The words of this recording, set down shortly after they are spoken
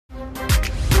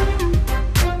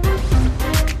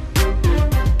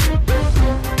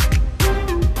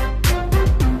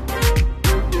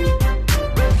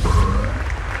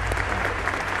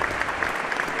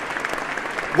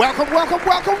Welcome, welcome,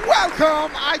 welcome,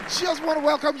 welcome. I just want to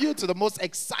welcome you to the most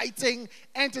exciting,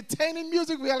 entertaining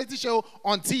music reality show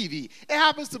on TV. It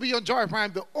happens to be on Joy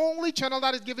Prime, the only channel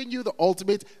that is giving you the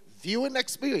ultimate viewing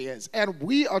experience. And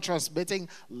we are transmitting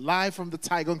live from the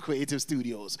Tigon Creative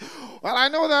Studios. Well, I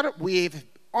know that we've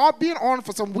all been on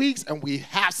for some weeks, and we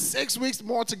have 6 weeks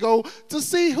more to go to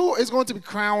see who is going to be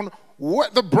crowned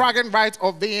with the bragging rights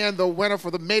of being the winner for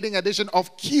the maiden edition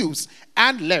of Cues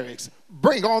and Lyrics.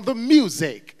 Bring on the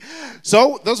music.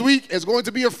 So this week is going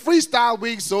to be a freestyle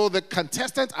week, so the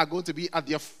contestants are going to be at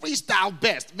their freestyle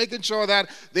best, making sure that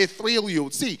they thrill you.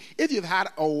 See, if you've had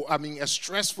a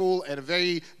stressful and a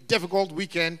very difficult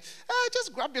weekend,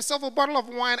 just grab yourself a bottle of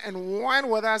wine and wine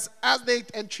with us as they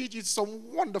treat you to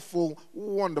some wonderful,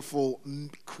 wonderful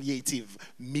creative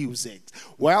music.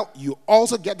 Well, you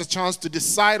also get the chance to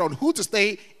decide on who to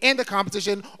stay in the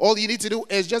competition. All you need to do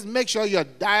is just make sure you're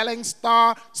dialing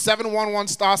 *711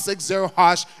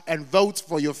 *60# and vote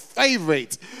for your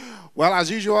favorite. Well,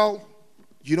 as usual,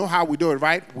 you know how we do it,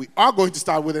 right? We are going to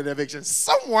start with an eviction.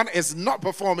 Someone is not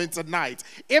performing tonight,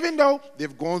 even though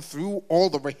they've gone through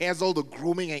all the rehearsal, the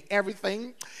grooming, and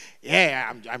everything.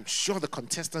 Yeah, I'm sure the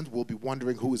contestant will be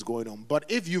wondering who is going on. But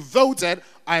if you voted,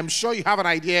 I'm sure you have an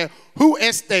idea who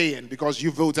is staying because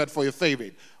you voted for your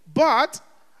favorite. But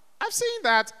I've seen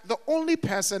that the only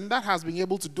person that has been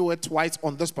able to do it twice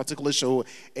on this particular show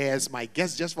is my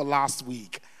guest just for last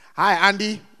week. Hi,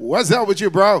 Andy. What's up with you,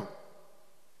 bro?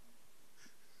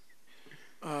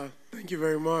 Thank you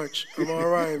very much. I'm all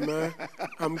right, man.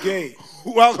 I'm gay.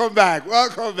 Welcome back.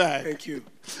 Welcome back. Thank you.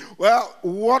 Well,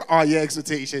 what are your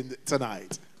expectations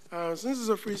tonight? Since it's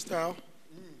a freestyle.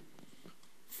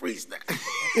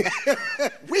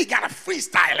 We got a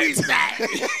freestyle.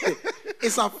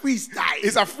 It's a freestyle.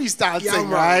 It's a freestyle thing,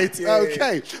 man. right? Yeah.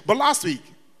 Okay. But last week,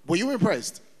 were you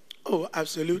impressed? Oh,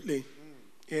 absolutely.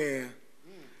 Yeah.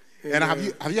 And have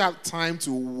you had time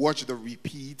to watch the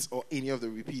repeats or any of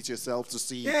the repeats yourself to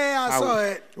see? Yeah, I saw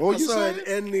it. Oh, I you saw it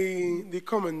and the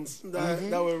comments that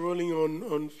were rolling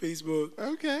on Facebook.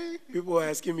 Okay. People were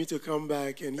asking me to come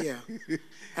back, and yeah,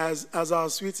 as our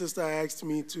sweet sister asked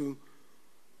me to,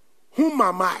 whom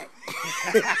am I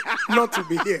not to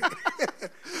be here?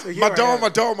 So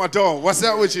Madonna, what's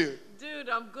up with you? Dude,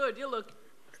 I'm good. You look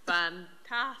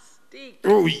fantastic.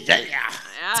 Oh, yeah.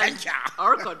 Thank you.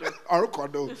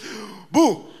 Arkodo.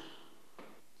 Boo.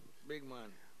 Big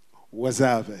man. What's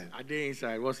up, man? I did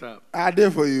inside. What's up? I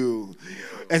did for you.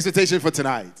 Expectation for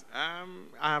tonight? I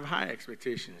have high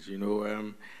expectations, you know.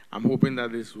 I'm hoping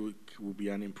that this week will be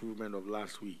an improvement of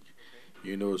last week,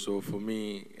 you know. So for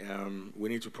me, we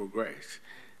need to progress.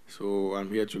 So I'm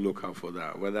here to look out for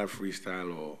that, whether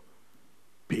freestyle or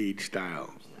paid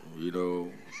style, you know,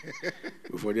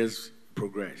 before this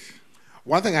progress.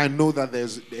 One thing I know that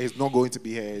there's not going to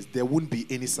be here is there wouldn't be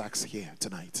any sax here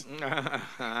tonight.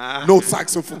 No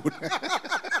saxophone.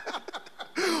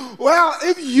 Well,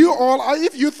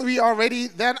 if you three are ready,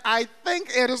 then I think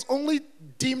it is only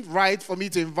deemed right for me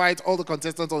to invite all the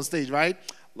contestants on stage, right?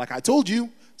 Like I told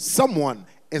you, someone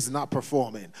is not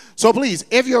performing. So please,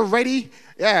 if you're ready,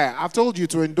 yeah, I've told you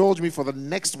to indulge me for the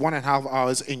next 1.5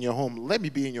 hours in your home. Let me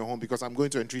be in your home because I'm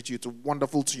going to entreat you to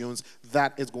wonderful tunes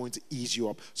that is going to ease you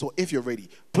up. So if you're ready,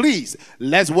 please,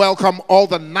 let's welcome all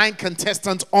the 9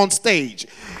 contestants on stage.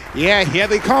 Yeah, here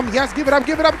they come. Yes, give it up,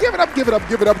 give it up, give it up, give it up,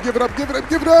 give it up, give it up, give it up,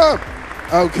 give it up.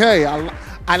 Okay,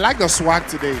 I like the swag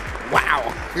today.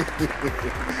 Wow.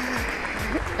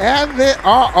 And they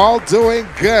are all doing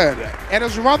good. It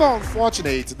is rather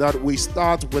unfortunate that we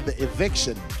start with the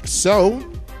eviction. So,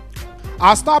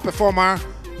 our star performer,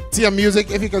 TM Music,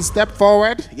 if you can step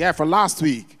forward. Yeah, for last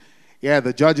week. Yeah,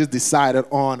 the judges decided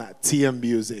on TM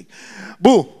Music.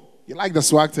 Boo, you like the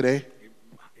swag today?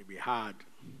 It'd be hard.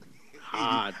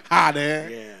 Hard. Hard, eh?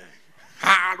 Yeah.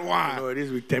 Hard one. You know, it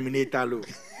is with Terminator look.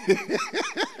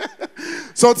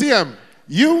 So, TM,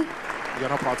 you're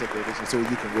not part of the edition, so you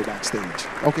can go backstage.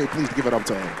 Okay, please give it up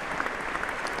to him.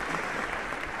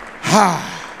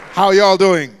 How are y'all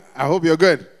doing? I hope you're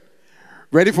good.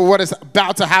 Ready for what is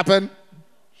about to happen?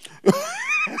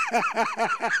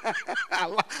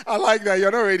 I like that.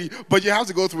 You're not ready, but you have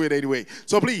to go through it anyway.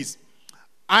 So please,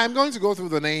 I'm going to go through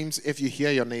the names. If you hear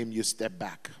your name, you step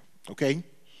back. Okay?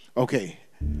 Okay.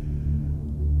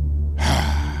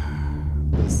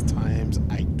 There's times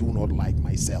I do not like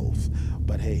myself,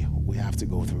 but hey, we have to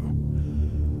go through.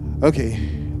 Okay,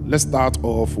 let's start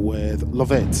off with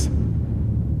Lovette.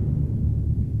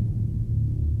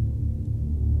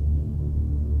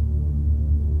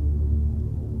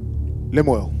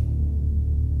 Lemuel.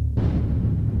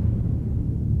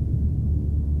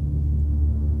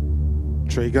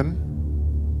 Tragan.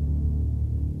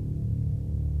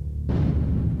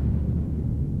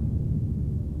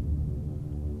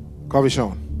 Copy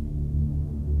Sean.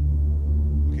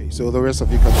 Okay, so the rest of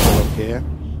you can follow up here.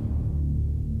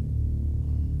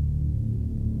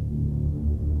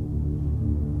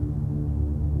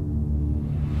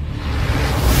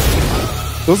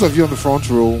 Those of you on the front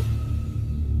row,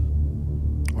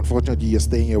 unfortunately, you're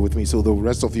staying here with me, so the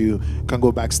rest of you can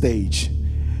go backstage.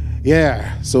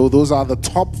 Yeah, so those are the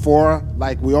top 4,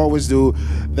 like we always do.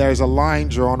 There's a line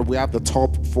drawn. We have the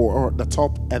top 4, or the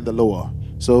top and the lower.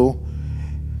 So,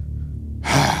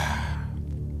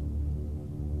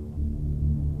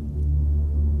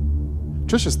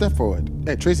 Trisha, step forward.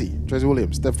 Hey, Tracy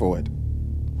Williams, step forward.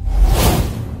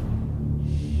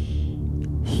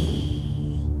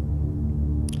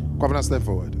 Governor, step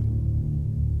forward.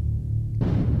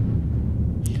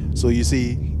 So you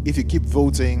see, if you keep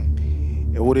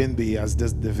voting, it wouldn't be as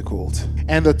this difficult.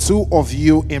 And the 2 of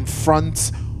you in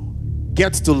front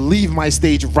get to leave my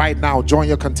stage right now. Join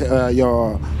your colleagues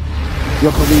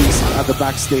at the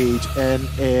backstage, and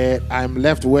I'm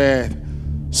left with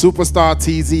Superstar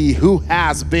TZ, who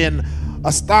has been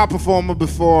a star performer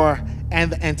before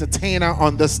and the entertainer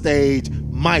on the stage,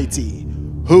 Mighty.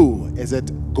 Who is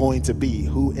it going to be?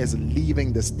 Who is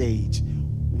leaving the stage?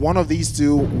 One of these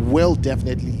 2 will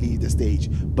definitely leave the stage.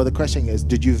 But the question is,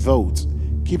 did you vote?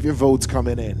 Keep your votes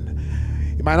coming in.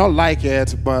 You might not like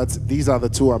it, but these are the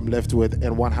 2 I'm left with,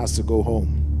 and one has to go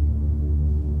home.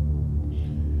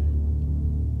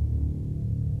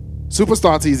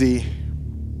 Superstar TZ.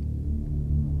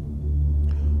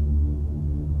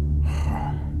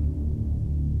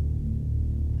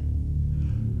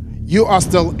 You are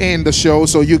still in the show,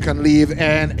 so you can leave,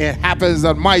 and it happens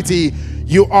that Mighty,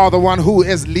 you are the one who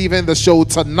is leaving the show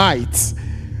tonight.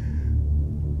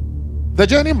 The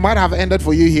journey might have ended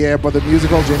for you here, but the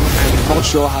musical journey, I'm not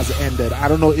sure, has ended. I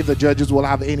don't know if the judges will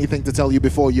have anything to tell you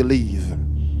before you leave.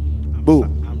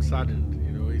 I'm saddened.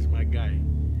 You know, he's my guy.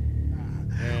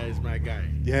 Yeah, he's my guy.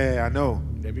 Yeah, I know.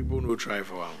 The people no try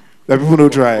for him. The people no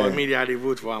try. For me, they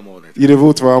vote for him all the time. You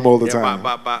vote for him all the time.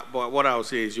 But what I'll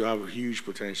say is you have huge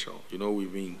potential. You know,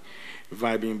 we've been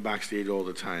vibing backstage all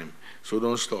the time. So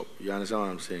don't stop. You understand what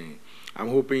I'm saying? I'm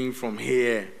hoping from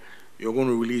here, you're going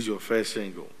to release your first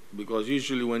single. Because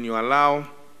usually when you allow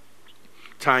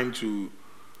time to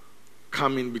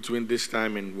come in between this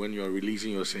time and when you're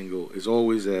releasing your single, it's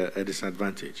always a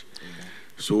disadvantage. Mm-hmm.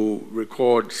 So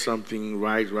record something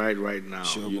right now.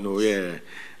 Sure, you know, yeah.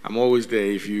 I'm always there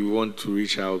if you want to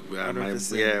reach out. We have a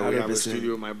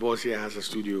studio. My boss here has a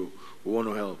studio. We want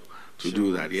to help to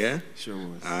do that, yeah? Sure.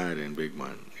 All right, then, big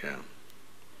man, yeah.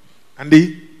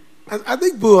 Andy? I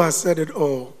think Bo has said it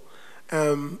all.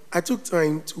 I took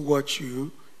time to watch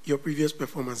your previous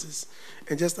performances,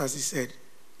 and just as he said,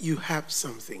 you have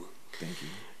something. Thank you.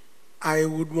 I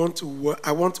want to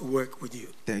work with you.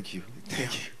 Thank you.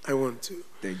 Thank you. I want to.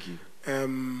 Thank you.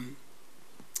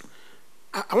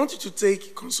 I want you to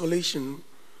take consolation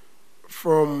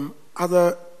from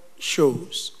other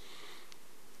shows.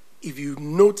 If you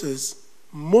notice,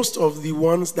 most of the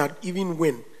ones that even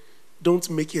win don't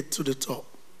make it to the top.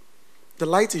 The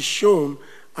light is shown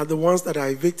at the ones that are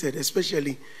evicted,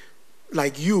 especially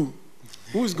like you,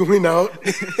 who's going out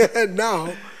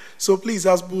now. So please,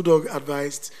 as Bulldog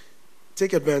advised,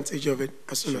 take advantage of it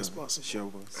as soon as possible. Sure,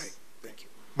 boss. Right. Thank you.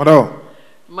 Madam.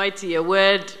 Mighty, a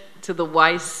word to the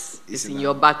wise is in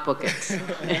your back pocket.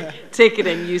 Take it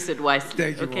and use it wisely.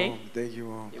 Thank you, okay? Mom. Thank you,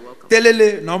 Mom. You're welcome.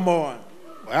 Telele, number 1.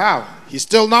 Wow, he's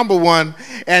still number 1,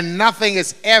 and nothing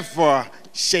is ever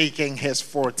shaking his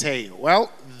forte.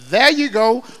 Well, there you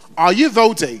go. Are you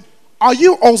voting? Are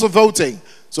you also voting?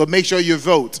 So make sure you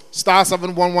vote.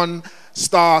 *711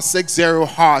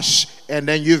 *60#, and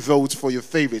then you vote for your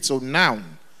favorite. So now,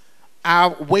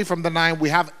 away from the 9, we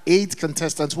have 8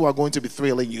 contestants who are going to be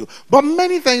thrilling you. But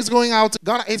many things going out.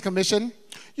 Ghana AIDS Commission.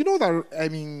 You know that,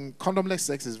 condomless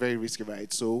sex is very risky,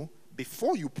 right? So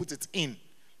before you put it in,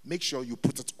 make sure you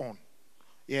put it on.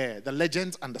 Yeah, the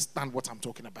legends understand what I'm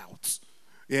talking about.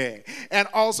 Yeah. And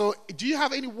also, do you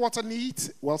have any water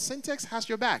needs? Well, Syntex has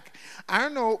your back. I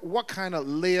don't know what kind of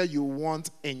layer you want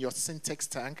in your Syntex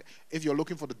tank. If you're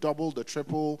looking for the double, the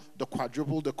triple, the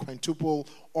quadruple, the quintuple,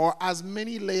 or as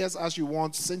many layers as you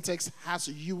want, Syntex has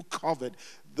you covered.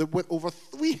 With over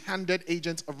 300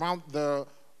 agents around the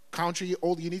country,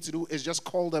 all you need to do is just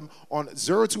call them on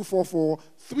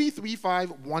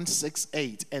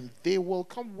 0244-335-168, and they will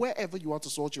come wherever you want to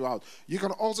sort you out. You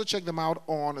can also check them out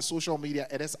on social media.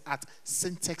 It is at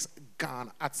Syntex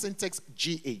Ghana, at Syntex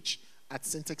GH, at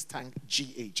Syntex Tank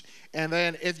GH. And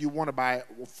then if you want to buy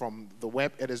from the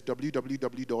web, it is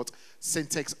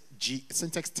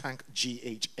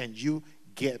www.syntextankgh, and you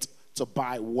get to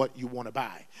buy what you want to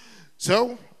buy.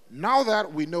 So now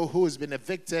that we know who has been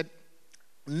evicted,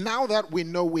 now that we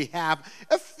know we have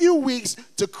a few weeks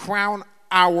to crown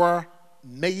our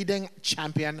maiden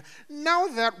champion, now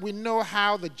that we know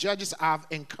how the judges have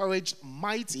encouraged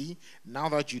Mighty, now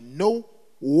that you know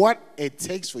what it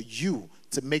takes for you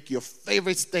to make your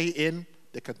favorite stay in,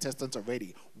 the contestants are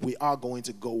ready. We are going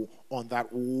to go on that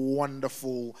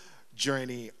wonderful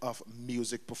journey of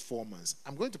music performance.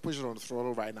 I'm going to push it on the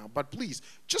throttle right now, but please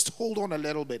just hold on a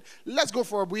little bit. Let's go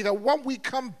for a breather. When we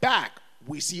come back,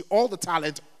 we see all the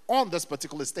talent on this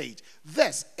particular stage.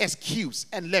 This is Cues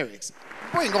and Lyrics.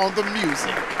 Bring on the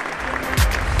music.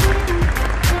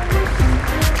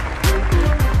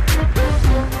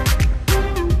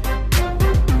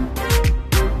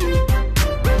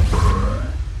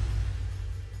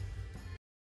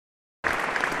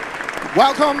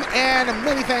 Welcome and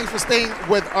many thanks for staying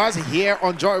with us here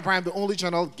on Joy Prime, the only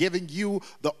channel giving you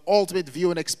the ultimate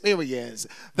viewing experience.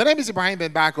 The name is Ibrahim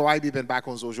Benbako. IB Benbako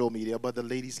on social media, but the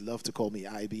ladies love to call me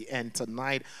IB. And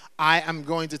tonight, I am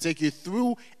going to take you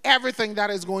through everything that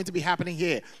is going to be happening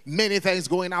here. Many things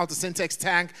going out to Syntax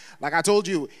Tank. Like I told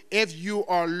you, if you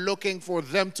are looking for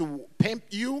them to pimp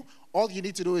you, all you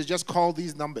need to do is just call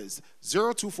these numbers,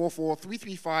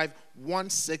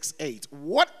 0244-335-168.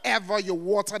 Whatever your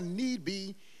water need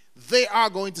be, they are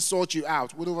going to sort you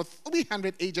out with over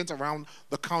 300 agents around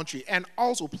the country. And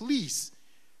also, please,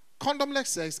 condomless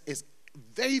sex is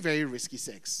very, very risky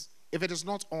sex. If it is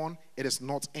not on, it is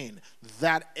not in.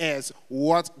 That is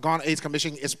what Ghana AIDS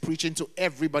Commission is preaching to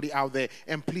everybody out there.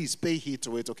 And please pay heed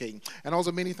to it, okay? And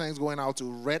also many thanks going out to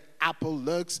Red Apple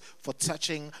Lux for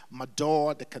touching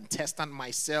Mador, the contestant,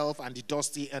 myself, and the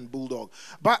Dusty and Bulldog.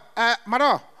 But,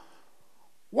 Mador,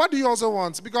 what do you also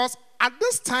want? Because at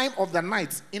this time of the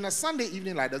night, in a Sunday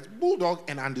evening like this, Bulldog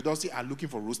and Andy Dusty are looking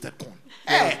for roasted corn.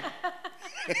 Hey!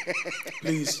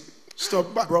 Please, stop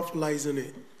brutalizing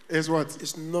it. It's what?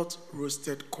 It's not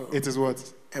roasted corn. It is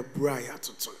what? A briar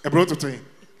tutu. A bro tutu.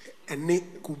 A ne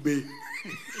kube.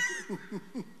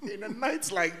 In a night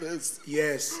like this.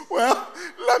 Yes. Well,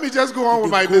 let me just go on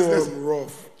with my business.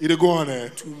 Rough. It'll go on there.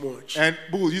 Too much. And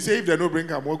Bull, you say if they don't bring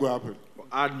him, what will happen?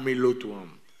 Add Milo to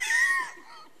him.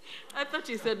 I thought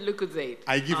you said Lucozade.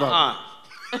 I give up.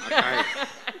 Okay.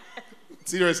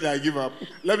 Seriously, I give up.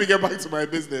 Let me get back to my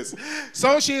business.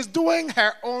 So she is doing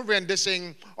her own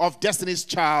rendition of Destiny's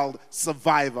Child,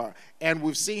 Survivor. And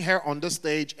we've seen her on the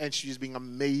stage, and she's been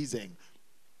amazing.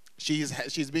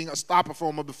 She's been a star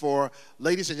performer before.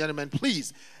 Ladies and gentlemen,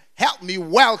 please help me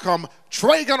welcome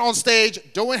Tragan on stage,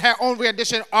 doing her own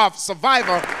rendition of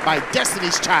Survivor by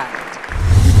Destiny's Child.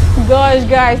 Gosh,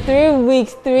 guys, 3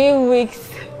 weeks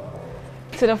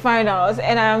to the finals,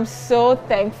 and I am so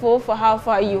thankful for how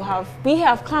far we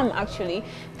have come. Actually,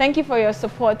 thank you for your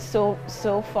support so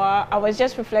far. I was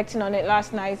just reflecting on it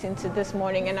last night into this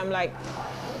morning, and I'm like,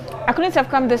 I couldn't have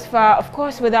come this far, of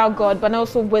course, without God, but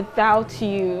also without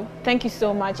you. Thank you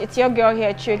so much. It's your girl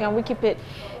here, Trig, and we keep it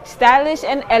stylish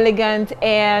and elegant.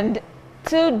 And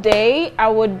today I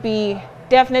would be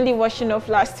definitely washing off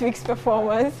last week's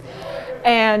performance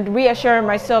and reassuring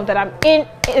myself that I'm in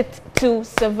it to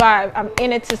survive. I'm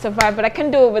in it to survive, but I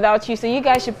can't do it without you. So you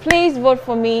guys should please vote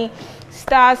for me,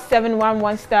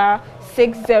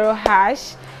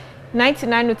 *711*60#.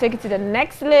 99 will take you to the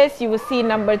next list. You will see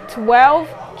number 12,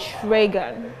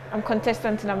 Tragan. I'm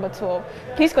contestant number 12.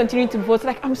 Please continue to vote.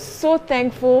 Like, I'm so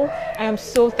thankful. I am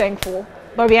so thankful.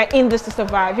 But we are in this to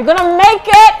survive. You're gonna make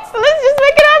it. So let's just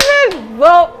make it happen.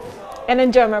 Vote and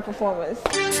enjoy my performance.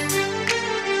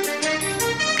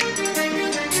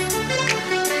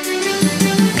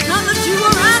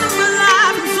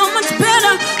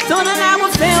 Thought that I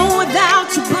would fail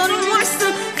without you, but I'm worse.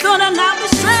 Thought that I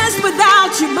was stressed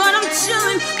without you, but I'm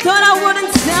chilling. Thought I wouldn't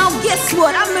tell. Guess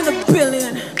what? I'm in $1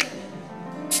 billion.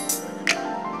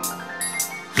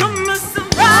 I'm a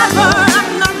survivor.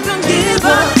 I'm not gonna give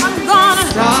up. I'm gonna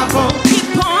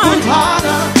keep on.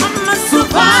 I'm a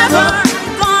survivor.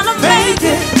 I'm gonna make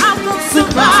it. I'm gonna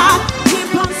survive.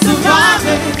 Keep on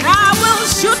surviving. I will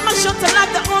shoot my shot till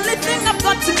I'm the only thing I've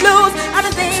got to lose. Are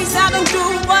the things I don't do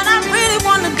what I really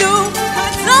want to do. When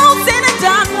it's all said and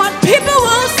done, what people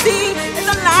will see is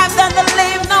a life that they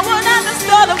live no one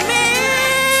understood of me.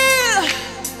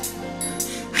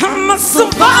 I'm a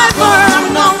survivor.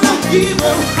 I'm not a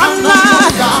giver. I'm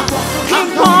not.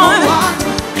 Keep on.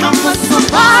 I'm a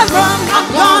survivor. I'm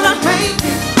gonna make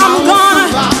it. I'm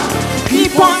gonna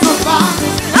keep on.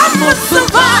 I'm a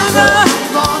survivor.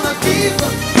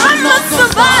 I'm a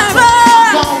survivor.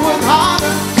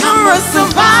 You're a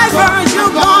survivor.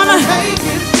 You're gonna make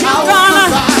it. You're gonna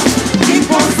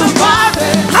keep on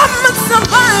surviving. I'm a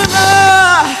survivor.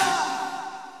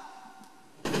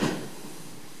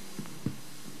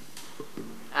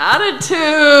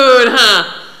 Attitude,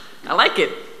 huh? I like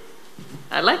it.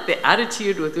 I like the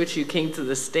attitude with which you came to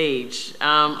the stage.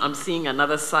 I'm seeing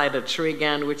another side of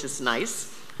Trigan, which is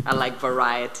nice. I like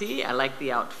variety. I like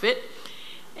the outfit.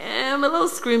 I'm a little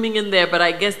screaming in there, but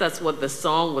I guess that's what the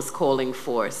song was calling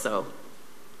for. So,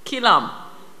 Kilam.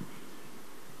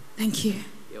 Thank you.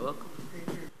 You're welcome.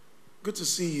 Good to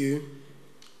see you.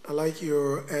 I like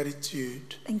your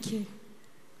attitude. Thank you.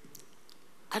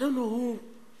 I don't know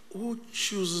who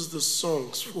chooses the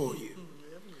songs for you.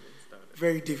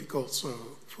 Very difficult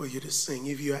song for you to sing,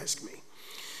 if you ask me.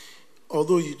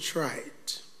 Although you tried,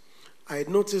 I had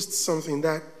noticed something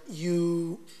that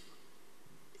you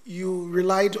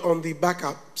relied on the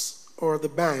backups or the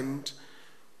band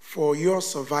for your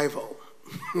survival,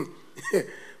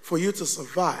 for you to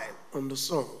survive on the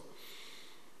song.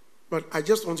 But I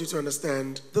just want you to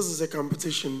understand, this is a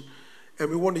competition and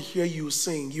we want to hear you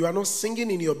sing. You are not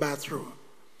singing in your bathroom.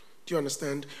 Do you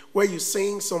understand? Where you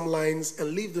sing some lines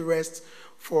and leave the rest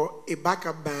for a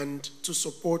backup band to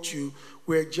support you.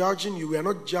 We're judging you. We are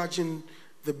not judging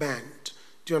the band.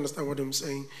 Do you understand what I'm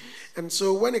saying? And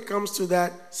so when it comes to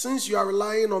that, since you are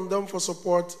relying on them for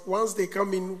support, once they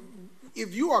come in,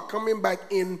 if you are coming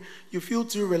back in, you feel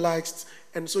too relaxed,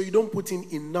 and so you don't put in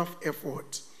enough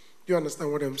effort. Do you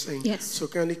understand what I'm saying? Yes. So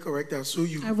kindly correct that. So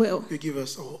I will. You give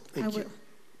us all. Thank you. Will.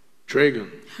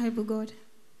 Dragon. Hi, God.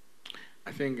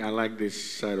 I think I like this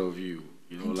side of you.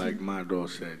 Like Mador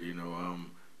said, you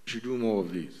should do more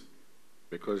of these.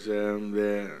 Because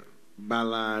the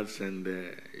ballads and,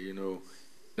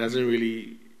 doesn't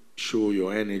really show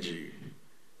your energy.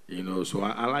 So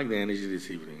I like the energy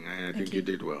this evening. I think you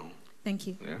did well. Thank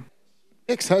you. Yeah.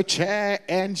 Takes her chair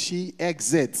and she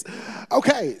exits.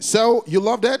 Okay, so you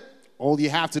loved it. All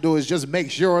you have to do is just make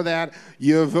sure that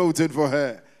you're voted for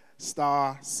her.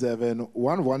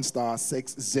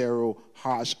 *711*60#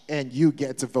 and you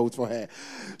get to vote for her.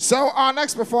 So our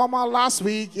next performer last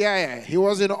week, he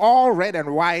was in all red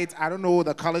and white. I don't know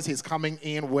the colors he's coming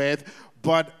in with,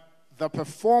 but the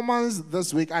performance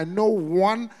this week, I know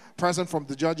one person from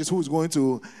the judges who's going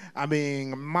to,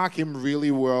 mark him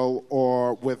really well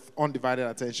or with undivided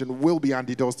attention will be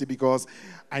Andy Dosty, because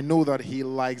I know that he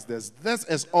likes this. This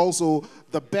is also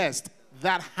the best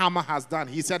that Hammer has done.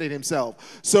 He said it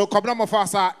himself. So Kobna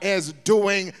Mufasa is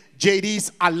doing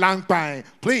JD's Alangpine.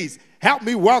 Please help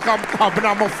me welcome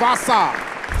Kobna Mufasa.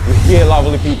 We're here,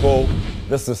 lovely people.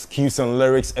 This is Cues and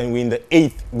Lyrics, and we're in the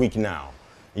 8th week now.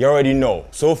 You already know.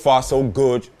 So far, so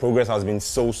good. Progress has been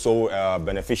so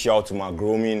beneficial to my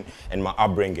grooming and my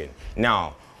upbringing.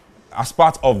 Now, as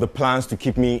part of the plans to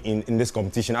keep me in this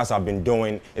competition, as I've been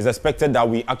doing, it's expected that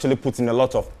we actually put in a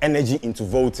lot of energy into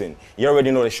voting. You already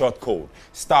know the short code,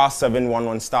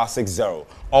 *711*60,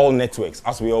 all networks,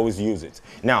 as we always use it.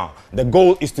 Now, the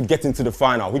goal is to get into the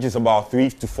final, which is about 3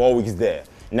 to 4 weeks there.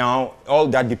 Now, all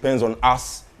that depends on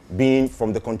us being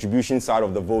from the contribution side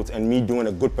of the vote and me doing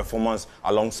a good performance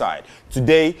alongside.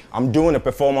 Today, I'm doing a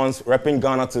performance repping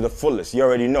Ghana to the fullest. You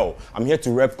already know. I'm here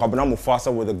to rep Kobna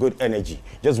Mufasa with a good energy.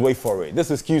 Just wait for it.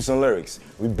 This is Cues and Lyrics.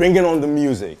 We're bringing on the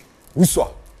music.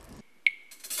 Uswa.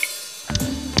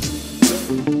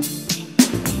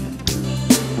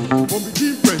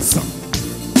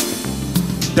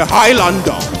 The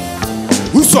Highlander.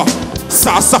 Uswa.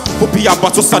 Sasa. Popia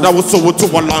Bato Sada was so to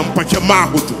Walampa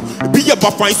Yamahudu. Be a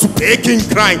buffine to baking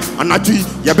crime, and I do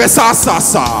your best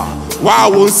sasa.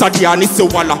 Wow, Sadiani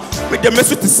Sewala, with the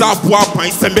message to Sabua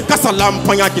Pines and because a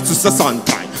lampine to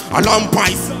Sasantine. Alarm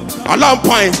pines,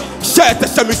 share the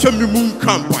Shami Moon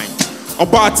campaign.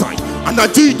 About time, and I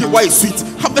do the white sweet,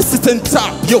 have a sit and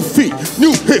tap your feet.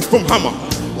 New hit from Hammer.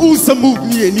 Who's a move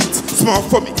me and it, small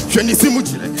for me,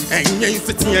 Shenisimuji, and you're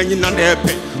sitting in an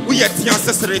airplane. We are the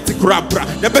ancestry to grab,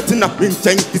 never to nothing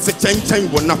change, it's a change,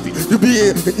 one nothing. You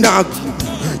be now,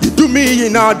 you do me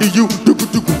and I do you, do.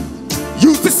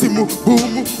 You to see mu,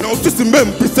 boom, now to see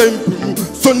Memphis,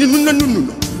 so no.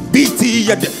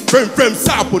 BT at the frame,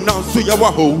 Sapo now, so you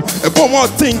are home. A bomb more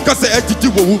thing, cause I edge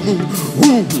you woo.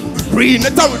 Read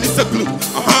the town is a glue,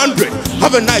 100.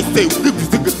 Have a nice day, hip,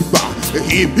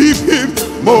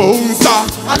 Monza,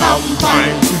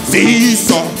 Alampine,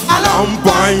 Seesaw,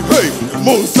 Alampine, hey,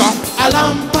 Monza,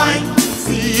 Alampine,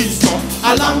 Seesaw,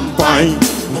 Alampine,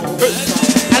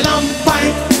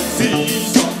 Alampine,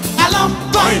 Seesaw,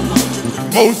 Alampine,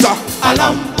 Monza,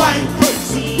 Alampine,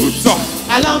 Seesaw,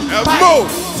 Alampine.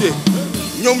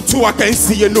 Nyom too, I can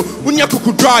see you know. When you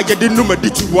could dry, you didn't know me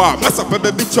did you are. Massa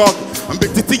baby chalk. I'm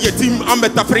better to your team. I'm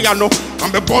better Friano.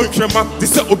 I'm a boy tremor.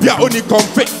 This is Obia only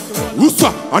conflict.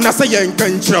 Uswa, anasa yen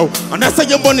kanchrow, anasa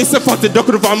yen money se for the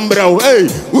doctor van brow. Hey,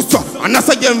 Uswa,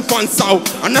 anasa yen fansau,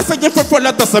 anasa yen for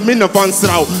letter samina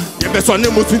fansrau. Yebeso ne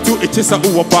mutu into echesa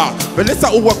uwa bar.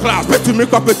 Velesa uwa class, betu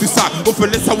make up to sack. O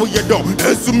felesa wo ye dom,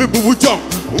 ensumi bubu jump.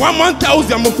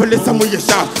 1,000 mo felesa mo ye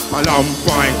sharp. Alam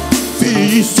fine,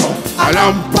 see so,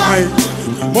 alam fine.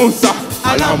 Monsa,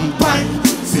 alam fine,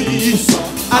 see so,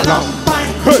 alam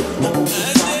fine. Hey,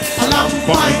 alam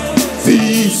fine,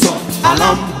 see so,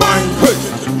 alam fine. Hey,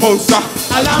 Monsa,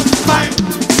 alam fine,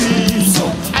 see so,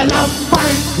 alam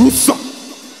fine. Usa.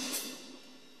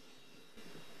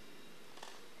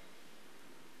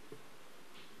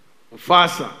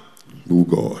 Mufasa. Oh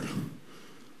God.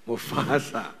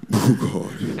 Mufasa. Oh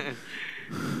God.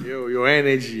 Yo, your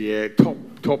energy, top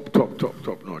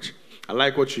notch. I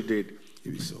like what you did.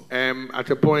 So. At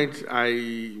a point,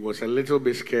 I was a little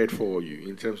bit scared for you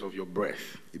in terms of your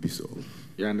breath. It be so.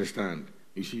 You understand?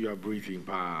 You see, you are breathing.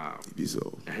 It be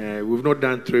so. We've not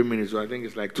done 3 minutes, so I think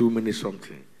it's like 2 minutes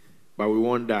something. But we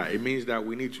want that. It means that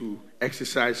we need to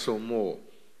exercise some more,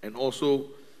 and also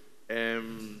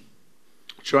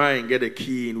try and get a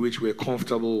key in which we're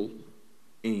comfortable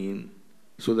in,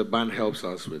 so the band helps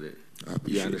us with it.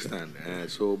 You understand?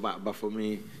 But for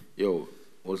me, yo,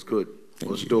 was good. It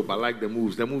was dope. I like the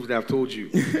moves. The moves that I've told you.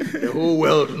 The whole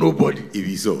world, nobody. It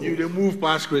be so. You didn't move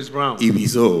past Chris Brown. It be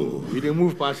so. You didn't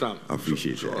move past him. I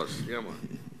appreciate so, that. Us. Yeah,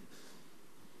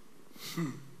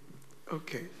 man.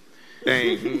 Okay.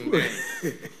 Dang.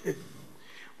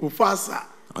 Mufasa.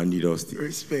 I need us.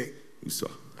 Respect. Usa.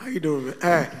 How you doing,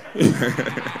 man? Hey.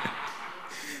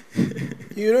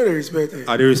 You know the respect.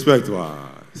 I the respect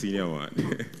senior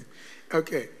one.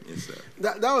 Okay. Yes, sir.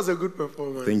 That was a good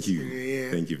performance. Thank you.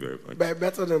 Yeah. Thank you very much.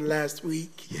 Better than last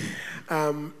week.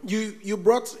 You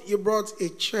brought a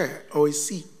chair or a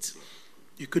seat.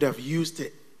 You could have used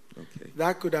it. Okay.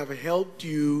 That could have helped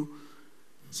you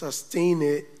sustain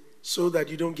it so that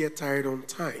you don't get tired on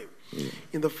time. Yeah.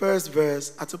 In the first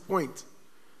verse, at a point,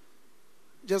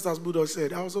 just as Bulldog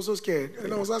said, I was also scared.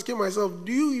 And I was asking myself,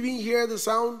 do you even hear the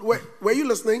sound? Were you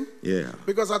listening? Yeah.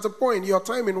 Because at a point, your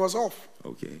timing was off.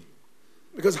 Okay.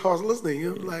 Because I was listening.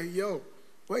 I'm like, yo,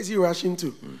 where is he rushing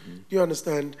to? Do you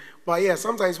understand? But yeah,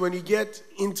 sometimes when you get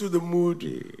into the mood,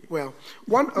 well,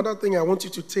 one other thing I want you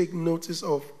to take notice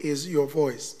of is your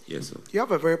voice. Yes, sir. You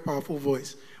have a very powerful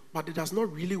voice, but it does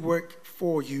not really work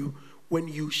for you when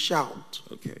you shout.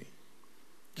 Okay.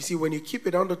 You see, when you keep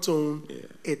it undertone,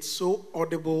 it's so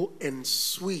audible and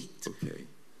sweet. Okay.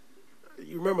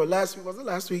 You remember last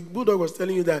week, Bulldog was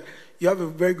telling you that you have a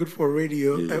very good for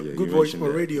radio, good voice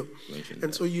for radio.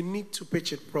 And so you need to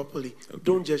pitch it properly. Okay.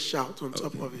 Don't just shout on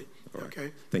top of it. Right.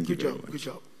 Okay? Thank you very much. Good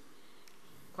job.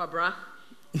 Kwabra,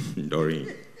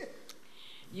 Doreen.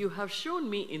 you have shown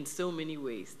me in so many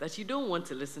ways that you don't want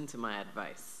to listen to my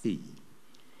advice. Hey.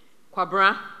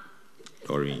 Kwabra,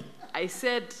 Doreen. I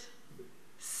said,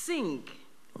 sing,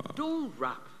 don't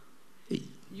rap. Hey.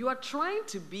 You are trying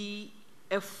to be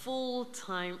a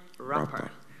full-time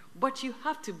rapper, but you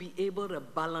have to be able to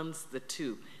balance the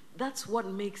two. That's what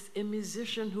makes a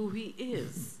musician who he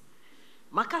is.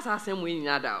 Makasa semwe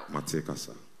nyada.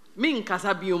 Matekasa. Min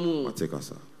kasa biomu.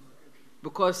 Matekasa.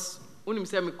 Because unim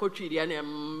say me coach iri ane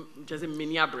just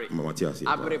mini abre. Matiasi.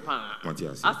 Abre pa.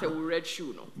 Matiasi. Ase wo red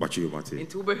shoe no. Bachi mate.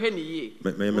 Nti wo behwe ni ye.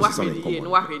 Me something common.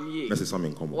 No ahwe ni ye. Me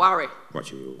something common. Ware.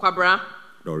 Bachi. Kwabra.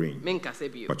 Doreen. Min kasa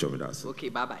bio. Bachi me das. Okay,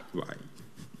 bye bye. Bye.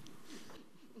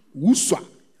 Uswa.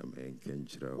 Amen.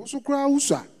 Kenchira. Usukra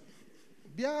uswa.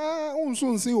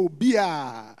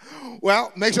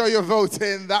 Well, make sure you're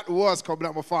voting. That was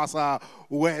Kobla Mufasa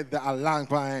with the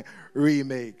Alangpine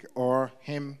remake, or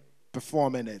him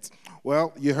performing it.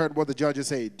 Well, you heard what the judges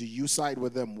say. Do you side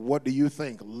with them? What do you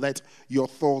think? Let your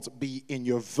thoughts be in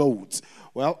your vote.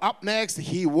 Well, up next,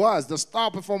 he was the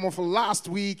star performer for last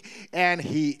week, and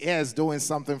he is doing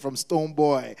something from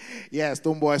Stoneboy. Yeah,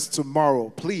 Stoneboy's tomorrow.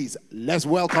 Please, let's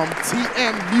welcome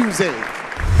TM Music.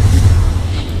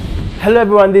 Hello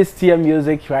everyone, this is TM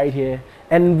Music right here,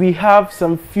 and we have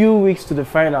some few weeks to the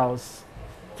finals.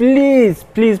 Please,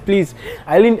 please, please,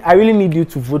 I really need you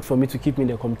to vote for me to keep me in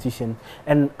the competition,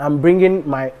 and I'm bringing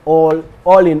my all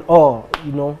in all,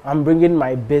 you know, I'm bringing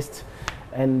my best,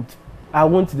 and I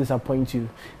won't disappoint you.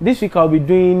 This week I'll be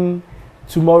doing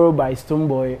Tomorrow by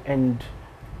Stoneboy, and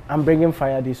I'm bringing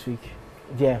fire this week.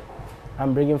 Yeah,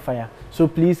 I'm bringing fire. So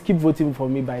please keep voting for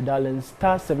me by dialing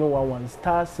 *711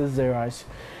 *60#.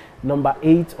 Number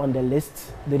 8 on the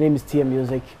list. The name is TM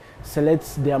Music.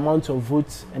 Select the amount of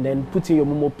votes and then put in your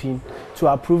Momo pin to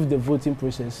approve the voting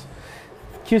process.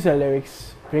 Cues and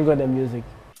lyrics, bring on the music.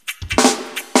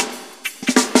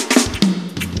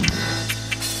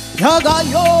 Yaga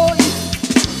yo,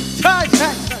 Cha, cha,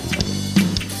 cha, cha.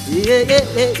 Yeah, yeah,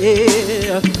 yeah,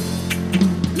 yeah.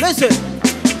 Listen.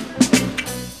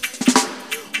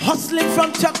 Hustling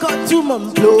from Chaka to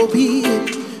Momblobi,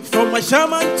 from my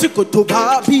shaman to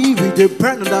Kotobabi, with the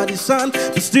brand under the sun,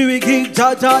 the steering king,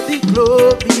 Jaja the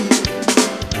glory.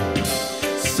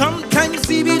 Sometimes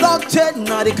he be locked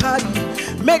now they carry,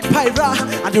 make pyra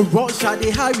and the rush and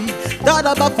they hurry. That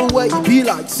about for where you be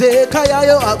like, say, Kaya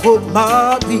yo, I go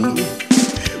Mabi.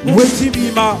 Wait to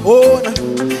be my own.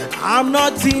 I'm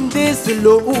not in this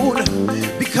alone.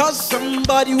 Because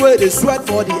somebody wear the sweat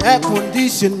for the air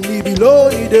condition, he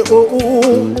below the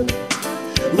own.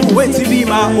 Wait to be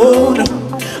my own.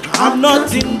 I'm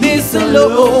not in this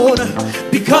alone.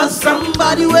 Because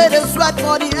somebody wear the sweat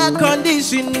for the air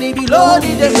condition, he below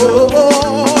the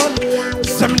own.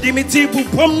 Some dimity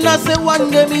pum na se one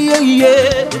demi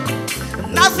yeah.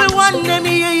 Nasa one name,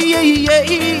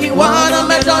 yeah, wanna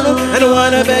McDonald and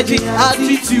wanna veggie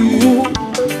attitude.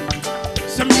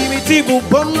 Some dimity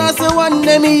bum, Nasa one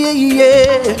name,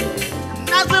 yeah.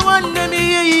 Nasa one name,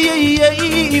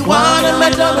 yeah, wanna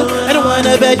McDonald and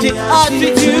wanna veggie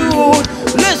attitude.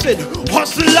 Listen,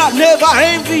 hustler never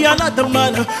envy another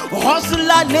man.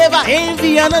 Hustler never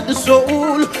envy another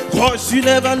soul. Cause you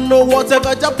never know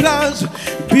whatever your plans.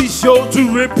 Be sure to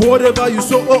reap whatever you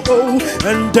sow,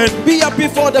 and then be happy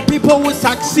for the people who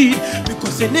succeed.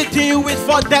 Because anything you wish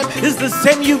for them is the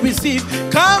same you receive.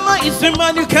 Karma is a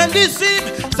man you can deceive.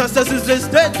 Success is a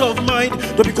state of mind.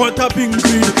 Don't be caught up in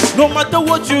greed. No matter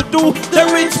what you do, the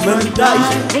rich man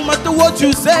dies. No matter what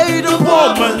you say, the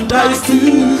poor man dies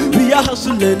too. We are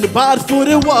hustling bad for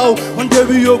the wow. One day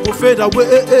we all go fade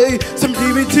away. Some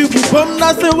DVT will come,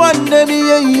 that's the one name,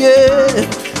 yeah.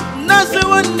 That's the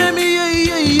one name, yeah.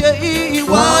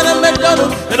 Wanna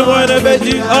McDonald and wanna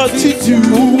veggie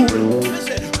attitude.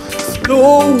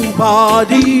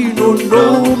 Nobody no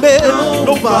me.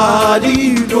 Nobody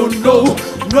no.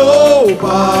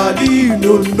 Nobody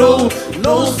no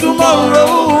knows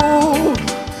tomorrow.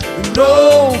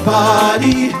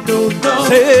 Nobody no.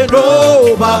 Say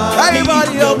nobody.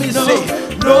 Everybody help me say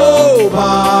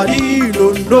nobody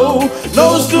no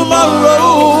knows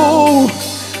tomorrow.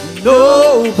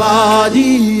 Nobody,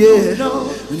 yeah.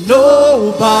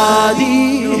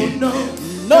 Nobody,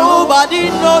 nobody,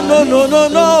 no,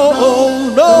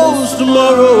 knows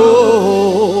tomorrow.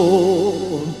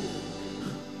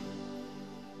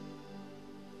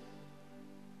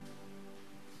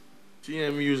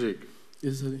 TM Music.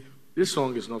 Yes, sir. This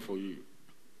song is not for you.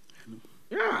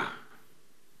 Yeah.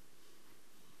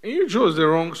 And you chose the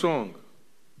wrong song.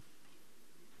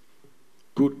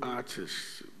 Good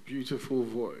artist, beautiful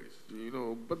voice,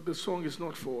 but the song is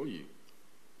not for you.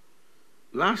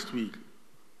 Last week,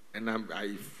 and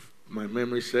if my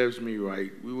memory serves me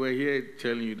right, we were here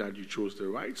telling you that you chose the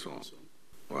right song.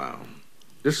 Wow.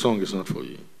 This song is not for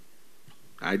you.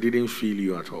 I didn't feel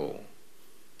you at all.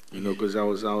 Because I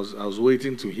was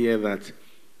waiting to hear that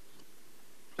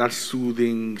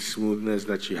soothing smoothness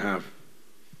that you have,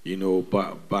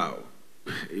 but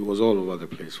it was all over the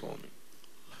place for me.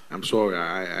 I'm sorry,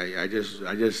 I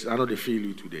don't feel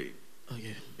you today.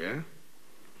 Okay. Yeah?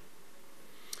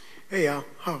 Hey, Al,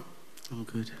 how? I'm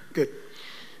good. Good.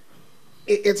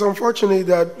 It's unfortunate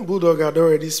that Bulldog had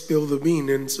already spilled the bean,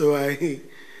 and so I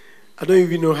don't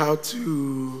even know how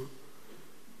to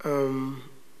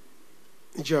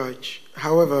judge.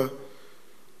 However,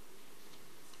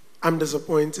 I'm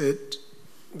disappointed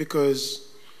because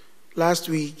last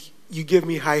week you gave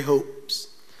me high hopes.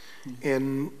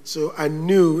 And so I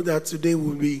knew that today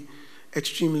would be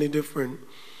extremely different.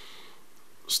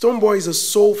 Stonebwoy is a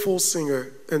soulful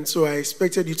singer, and so I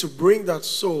expected you to bring that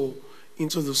soul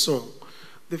into the song.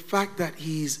 The fact that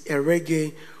he's a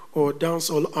reggae or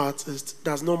dancehall artist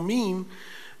does not mean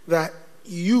that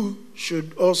you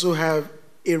should also have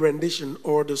a rendition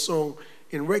or the song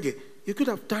in reggae. You could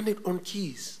have done it on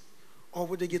keys or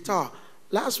with the guitar.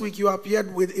 Last week you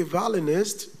appeared with a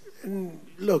violinist, and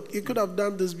look, you could have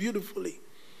done this beautifully.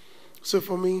 So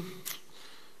for me,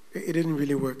 it didn't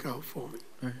really work out for me.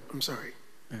 Right. I'm sorry.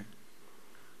 Right.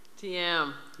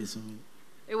 TM. Yes,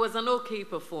 it was an okay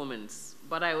performance,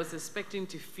 but I was expecting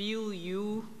to feel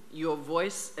your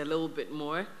voice a little bit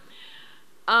more.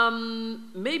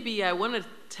 Maybe I want to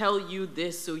tell you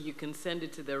this so you can send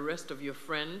it to the rest of your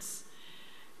friends.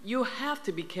 You have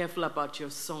to be careful about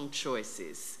your song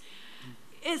choices.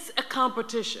 It's a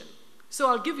competition. So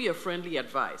I'll give you a friendly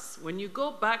advice. When you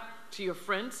go back to your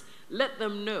friends, let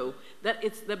them know that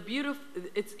it's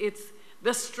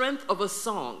the strength of a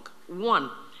song.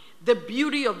 One, the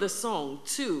beauty of the song.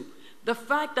 Two, The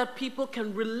fact that people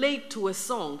can relate to a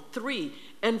song. 3.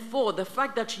 And 4, the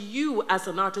fact that you as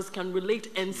an artist can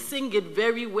relate and sing it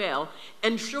very well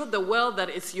and show the world that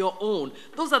it's your own.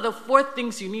 Those are the 4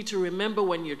 things you need to remember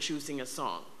when you're choosing a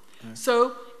song. Okay.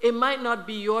 So it might not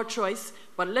be your choice,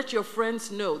 but let your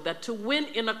friends know that to win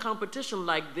in a competition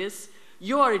like this,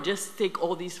 you ought to just take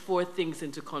all these 4 things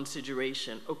into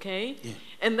consideration, okay? Yeah.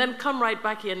 And then come right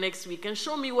back here next week and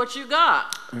show me what you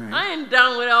got. Right. I ain't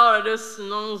down with all of this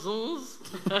nonsense.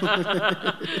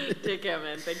 Take care,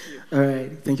 man. Thank you. All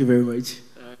right. Thank you very much.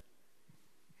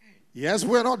 Yes,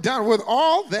 we're not done with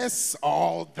all this,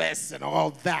 and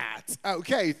all that.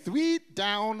 Okay, 3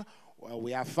 down. Well,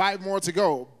 we have 5 more to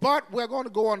go, but we're going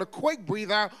to go on a quick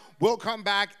breather. We'll come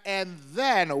back, and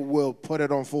then we'll put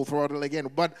it on full throttle again.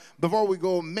 But before we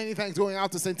go, many thanks going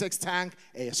out to Syntax Tank,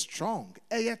 a strong,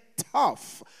 a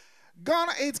tough.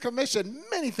 Ghana AIDS Commission,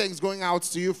 many things going out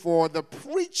to you for the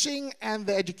preaching and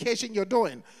the education you're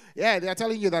doing. Yeah, they're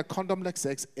telling you that condom-like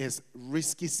sex is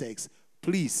risky sex.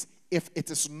 Please, if it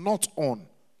is not on,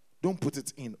 don't put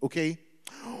it in, okay?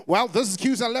 Well, this is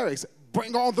Cues and Lyrics.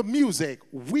 Bring on the music.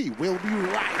 We will be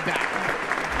right back.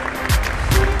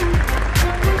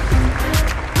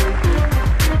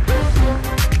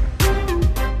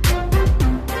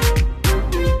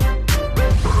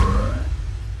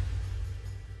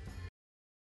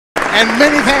 And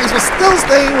many thanks for still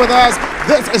staying with us.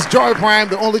 This is Joy Prime,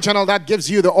 the only channel that gives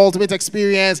you the ultimate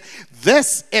experience.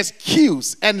 This is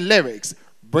Cues and Lyrics.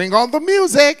 Bring on the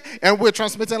music, and we're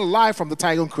transmitting live from the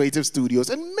Tiger Creative Studios,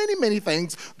 and many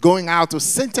things going out to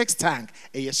Syntax Tank,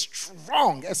 a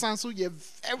strong, a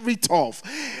very tough.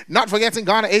 Not forgetting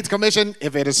Ghana AIDS Commission,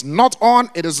 if it is not on,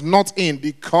 it is not in,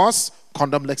 because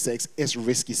condom-like sex is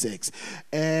risky sex.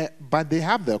 But they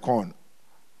have their con.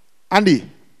 Andy,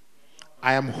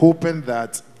 I am hoping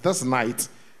that this night,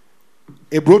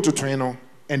 a brought to Trino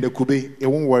and the Kube, it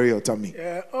won't worry your tummy.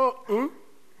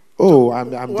 Oh, I'm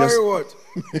worry just... what?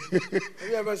 Have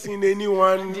you ever seen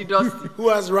anyone who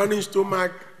has running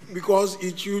stomach because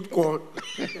he chewed corn?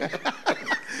 Hey,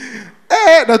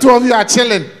 the 2 of you are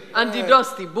chilling. Andy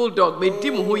Dusty, Bulldog, me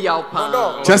dimu hu yao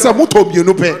pa. Just a muto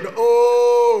bionupe.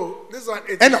 Oh, this one.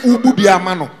 And ubu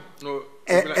biamano.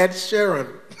 Ed Sheeran.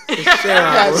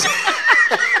 Yes.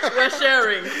 We're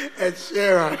sharing. Ed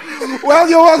Sheeran. Well,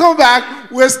 you're welcome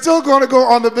back. We're still going to go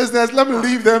on the business. Let me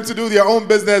leave them to do their own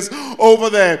business over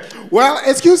there. Well,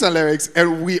 it's Cues and Lyrics,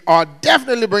 and we are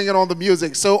definitely bringing on the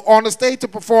music. So on the stage to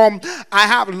perform, I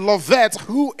have Lovette,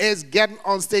 who is getting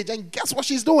on stage, and guess what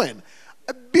she's doing?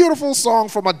 A beautiful song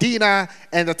from Adina,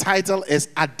 and the title is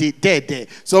Adidede.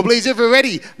 So please, if you're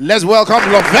ready, let's welcome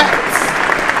Lovette.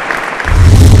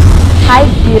 Hi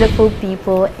beautiful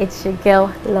people, it's your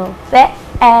girl Lovette.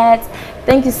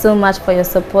 Thank you so much for your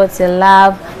support, your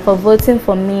love, for voting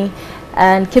for me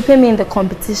and keeping me in the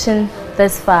competition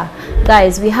this far.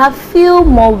 Guys, we have few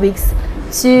more weeks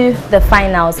to the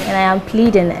finals, and I am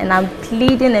pleading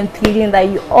that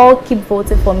you all keep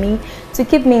voting for me to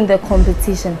keep me in the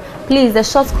competition. Please, the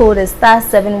short code is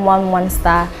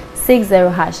 *711*60#,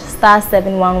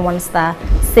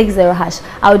 *711*60#.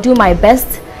 I'll do my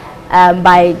best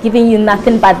by giving you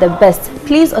nothing but the best.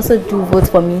 Please also do vote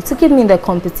for me to keep me in the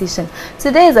competition.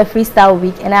 Today is a freestyle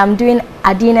week, and I'm doing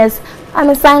Adina's I'm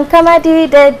a Sankamadi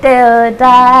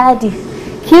Daddy.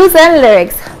 Cues and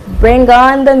Lyrics. Bring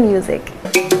on the music.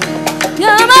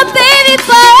 You're my baby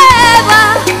forever.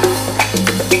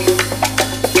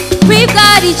 We've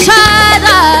got each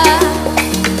other.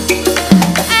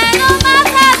 And no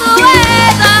matter the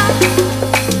weather,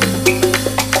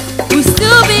 we'll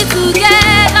still be together.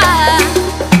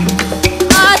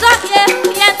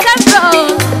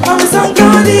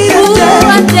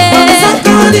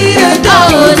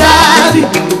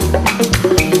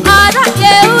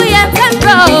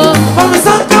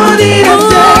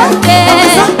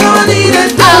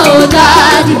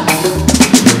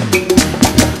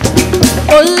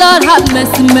 Oh Lord, have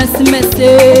mercy, mercy,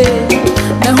 mercy.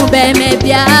 Me who be me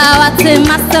bia, wate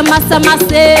massa, massa,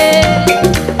 massa.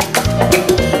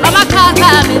 Mama kaka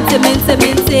minti, minti,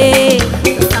 minti.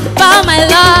 Sapa my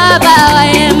love, I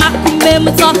am a kumbe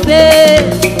mutofe.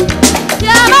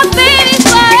 You're my baby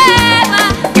forever.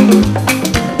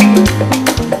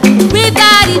 We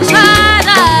got each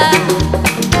other.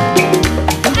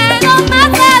 And no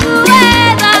matter the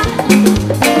weather,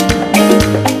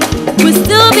 we'll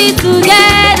still be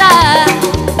together.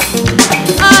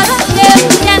 Oh, yeah,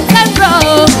 we can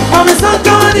roll. I'm a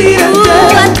Sankani and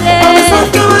I'm a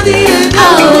Sankani and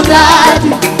oh, God.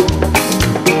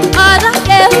 Oh,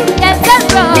 yeah, we can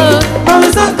roll. I'm a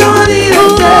Sankani and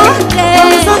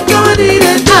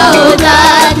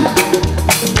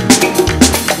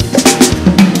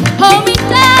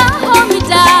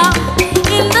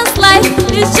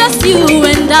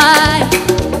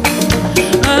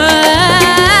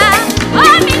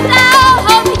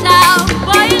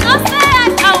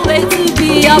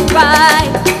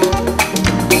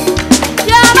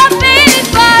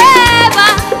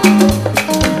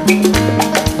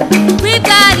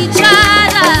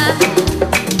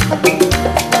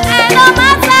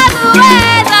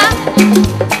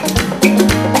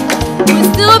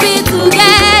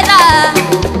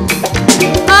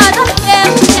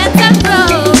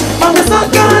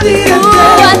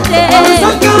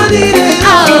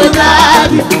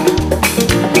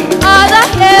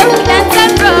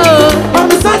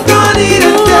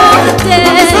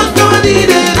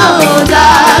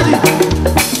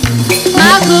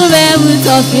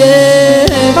of you. Oh,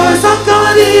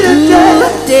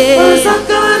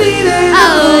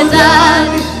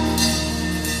 darling.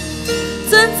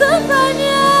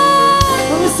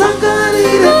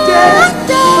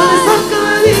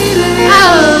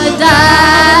 Oh,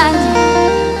 darling.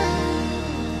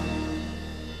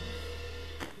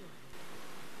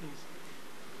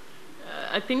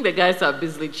 I think the guys are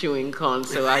busily chewing corn,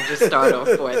 so I just start off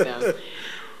for them.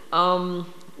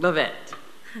 Lovette.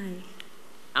 Hi.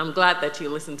 I'm glad that you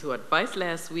listened to advice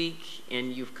last week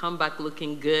and you've come back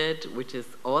looking good, which is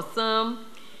awesome.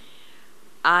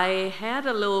 I had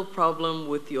a little problem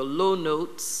with your low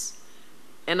notes,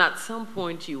 and at some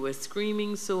point you were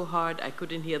screaming so hard I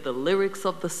couldn't hear the lyrics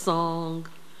of the song.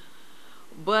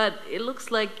 But it looks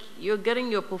like you're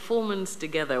getting your performance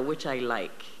together, which I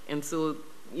like. And so,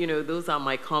 you know, those are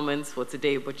my comments for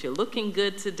today, but you're looking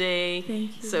good today.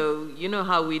 Thank you. So you know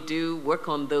how we do, work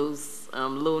on those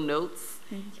low notes.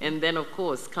 Thank you. And then, of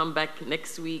course, come back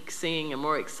next week singing a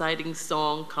more exciting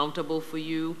song, countable for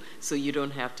you, so you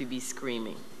don't have to be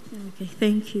screaming. Okay,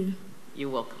 thank you. You're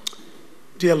welcome.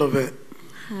 Dear Lovette.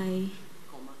 Hi.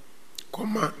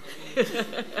 Come on.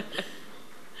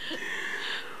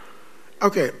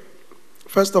 Okay.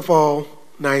 First of all,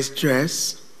 nice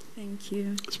dress. Thank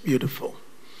you. It's beautiful.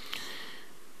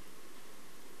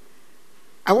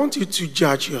 I want you to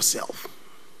judge yourself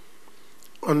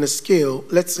on a scale,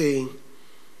 let's say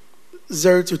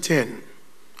 0 to 10.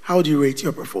 How do you rate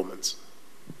your performance?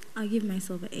 I'll give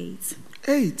myself an 8.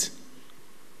 8.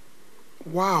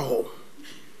 Wow.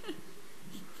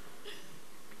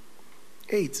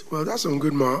 8. Well, that's some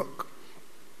good mark.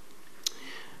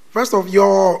 First off,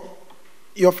 your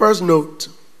first note,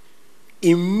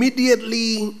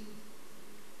 immediately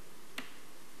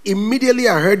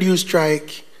I heard you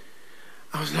strike.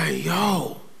 I was like,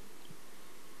 yo,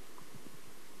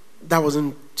 that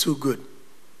wasn't too good,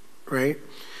 right?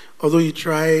 Although you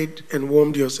tried and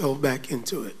warmed yourself back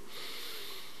into it.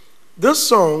 This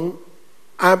song,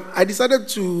 I decided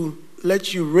to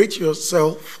let you rate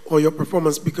yourself or your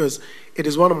performance because it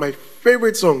is one of my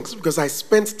favorite songs because I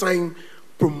spent time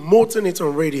promoting it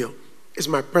on radio. It's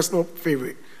my personal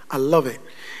favorite. I love it.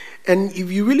 And if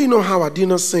you really know how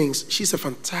Adina sings, she's a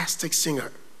fantastic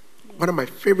singer. One of my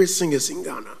favorite singers in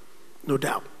Ghana, no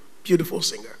doubt. Beautiful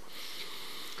singer.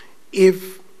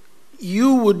 If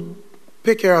you would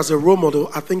pick her as a role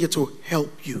model, I think it will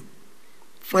help you.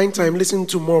 Find time, listen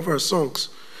to more of her songs.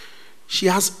 She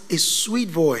has a sweet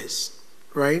voice,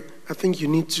 right? I think you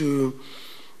need to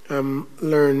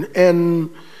learn. And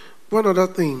one other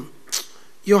thing,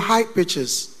 your high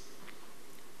pitches,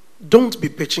 don't be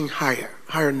pitching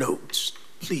higher notes,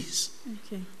 please.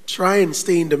 Okay. Try and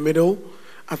stay in the middle.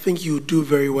 I think you do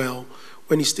very well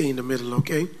when you stay in the middle,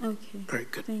 okay? Okay. All right,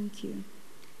 good. Thank you.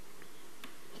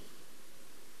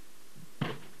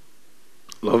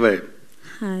 Love it.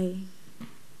 Hi.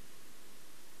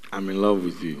 I'm in love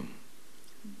with you.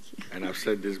 And I've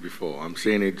said this before. I'm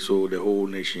saying it so the whole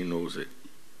nation knows it.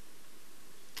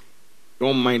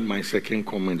 Don't mind my second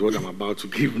comment, what I'm about to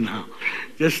give now.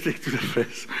 Just stick to the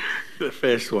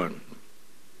first one.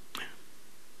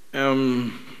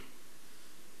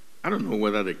 I don't know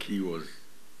whether the key was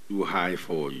too high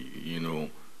for you, you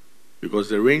know, because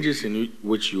the ranges in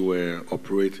which you were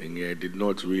operating did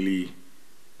not really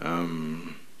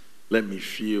let me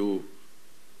feel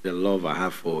the love I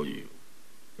have for you.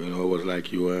 You know, it was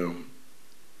like you were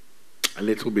a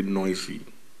little bit noisy,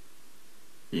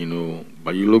 you know,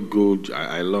 but you look good.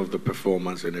 I love the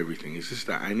performance and everything. It's just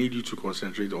that I need you to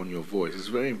concentrate on your voice. It's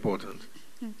very important.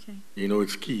 Okay. You know,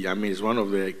 it's key. I mean, it's one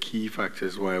of the key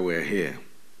factors why we're here.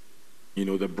 You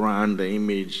know, the brand, the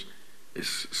image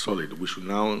is solid. We should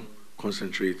now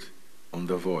concentrate on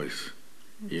the voice.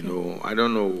 Okay. You know, I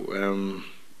don't know.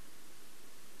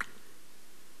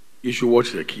 You should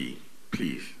watch the key,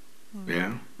 please. Oh,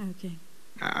 yeah? Okay.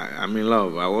 I'm in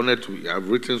love. I've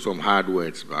written some hard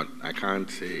words, but I can't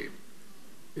say it.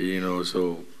 You know,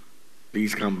 so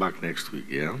please come back next week,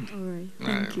 yeah? All right.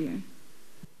 Thank you.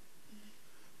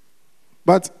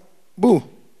 But, Boo,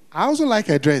 I also like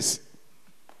her dress.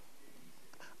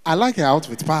 I like her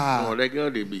outfit. Oh, the girl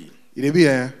they be. They be,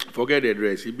 eh? Forget the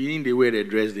dress. It be in the way the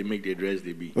dress, they make the dress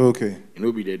they be. Okay. It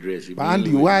no be the dress. But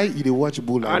Andy, why you watch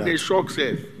Boo like that? And the shock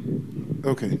self.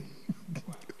 Okay.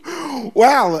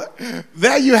 Well,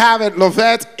 there you have it,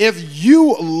 Lovette. If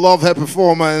you love her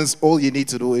performance, all you need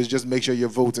to do is just make sure you're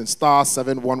voting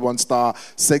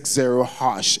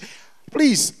 *711*60#.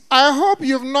 Please, I hope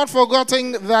you've not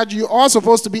forgotten that you are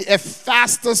supposed to be a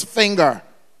fastest finger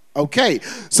Okay,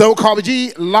 so Kobe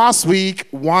G last week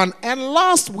won, and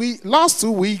last 2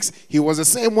 weeks, he was the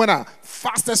same winner,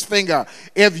 fastest finger.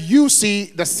 If you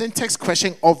see the syntax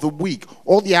question of the week,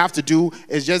 all you have to do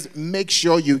is just make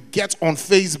sure you get on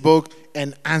Facebook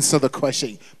and answer the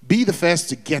question. Be the first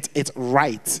to get it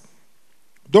right.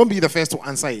 Don't be the first to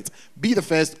answer it. Be the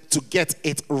first to get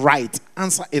it right.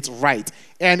 Answer it right.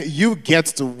 And you get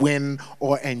to win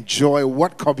or enjoy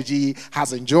what Kobe G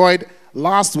has enjoyed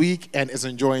last week and is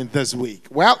enjoying this week.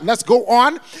 Well, let's go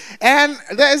on. And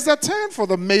there is a turn for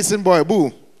the Mason boy.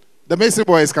 Boo. The Mason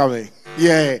boy is coming.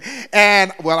 Yeah.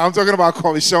 And, well, I'm talking about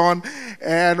Kobe Sean.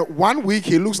 And 1 week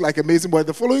he looks like a Mason boy.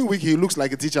 The following week he looks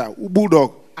like a teacher.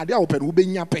 Bulldog.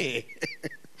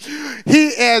 He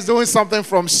is doing something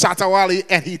from Shatawali,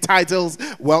 and he titles,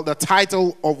 well, the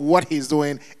title of what he's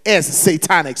doing is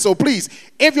Satanic. So please,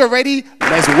 if you're ready,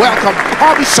 let's welcome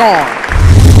Kobe Sean.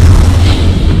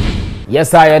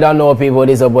 Yes, I don't know people.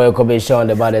 This is a boy Kobe Sean,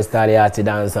 the baddest style to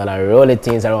dance and roll the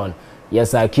things around.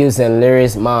 Yes, I cues and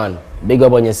lyrics, man. Big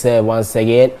up on yourself once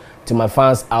again. To my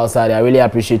fans outside, I really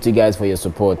appreciate you guys for your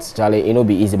support. Charlie, it'll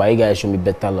be easy, but you guys show me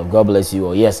better love. God bless you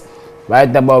all. Yes.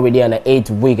 Right about we're there on the 8th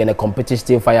week and the competition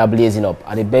still fire blazing up.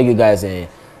 I beg you guys,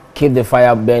 keep the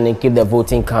fire burning, keep the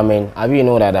voting coming. I really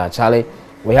know that, Charlie.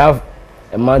 We have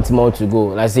a month more to go.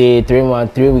 Let's say 3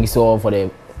 weeks on for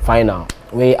the final.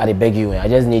 I beg you, I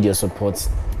just need your support.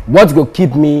 What will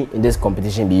keep me in this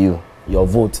competition be you, your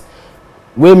vote.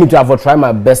 We me to have try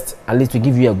my best at least to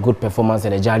give you a good performance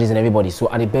and the judges and everybody. So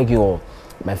I beg you all.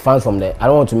 My fans from there, I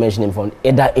don't want to mention them from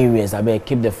other areas. I beg,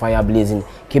 keep the fire blazing,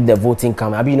 keep the voting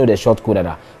coming. I bet you know the short code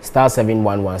that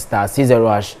 *711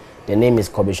 *60#. The name is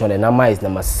Kobe Sean. The number is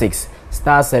number 6.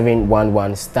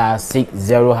 *711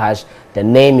 *60#. The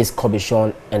name is Kobe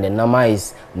Sean and the number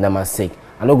is number 6.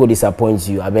 I'm not going to disappoint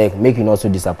you. I beg, make you not so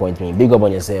disappoint me. Big up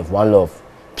on yourself. One love.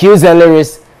 Cues and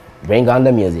lyrics. Bring on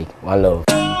the music. One love.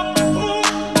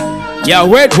 Yeah,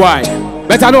 wait, why?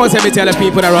 Better don't say me tell the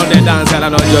people around there dance and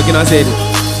I'm not joking, I say it.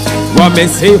 What me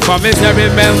say for me say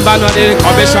remember not the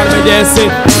commission me they say.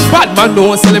 Bad man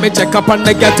don't say let me check up on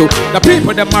the ghetto. The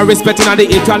people them are respecting and they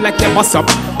eat like they bust up.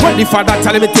 When the father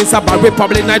tell me things about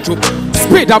Republic Nitro,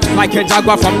 speed up like a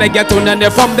jaguar from the ghetto and then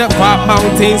from the far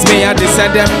mountains me and they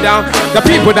set them down. The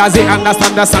people that they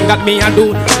understand the song that me and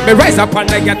do. Me rise up on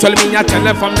the ghetto, me I tell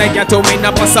them from the ghetto me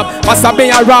na bust up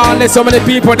me around. There's so many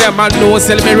people them and know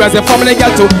say me rise up from the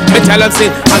ghetto. Me tell them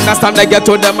say understand the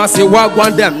ghetto them I say what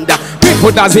want them da.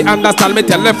 People does it understand me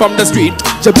tell them from the street.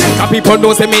 Jamaica people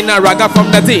know say me na raga from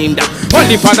the team.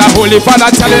 Holy Father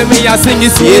telling me I sing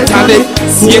is satanic,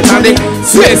 satanic,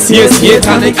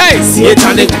 satanic, hey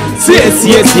satanic,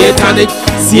 satanic,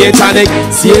 satanic,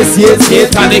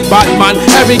 satanic, Batman.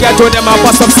 Every ghetto them a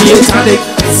bust up satanic,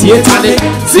 satanic,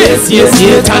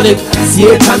 satanic,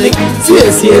 satanic,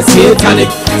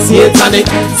 satanic,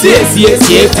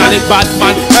 satanic,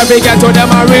 Batman. Every ghetto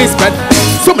them a respect.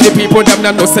 So many people them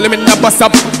no sell me in the bus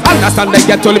up. Understand they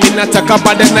get told me not talk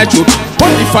about the night shoot.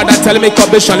 Only Father tell me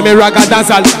come show me raga dance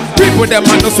all. People them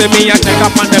no say me and check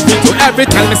up on the people. Every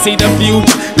time me see the view,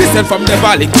 listen from the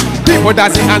valley. People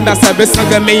doesn't understand me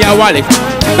song me a wallet.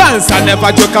 Dance I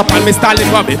never joke up and me style it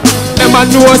for me. Them man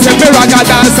know say me raga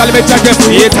dance all me check the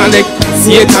satanic,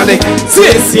 satanic,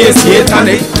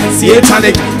 satanic, satanic,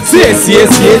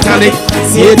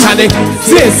 satanic,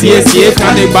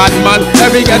 satanic, bad man.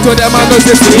 Every ghetto them man know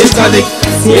say satanic,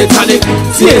 satanic,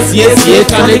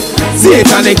 satanic,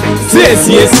 satanic,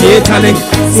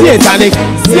 satanic,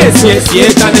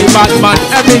 satanic, bad man.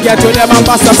 Every ghetto them man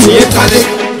pass up satanic.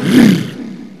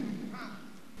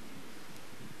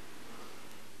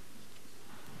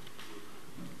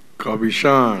 Kobe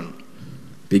Sean.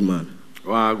 Big man.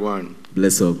 Wagwan.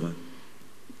 Bless up, man.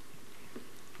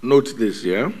 Note this,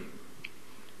 yeah?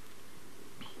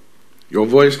 Your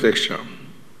voice texture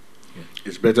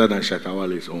is better than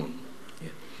Shatawale's own.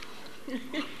 Yeah.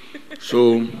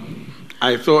 So,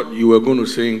 I thought you were going to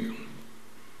sing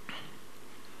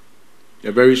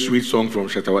a very sweet song from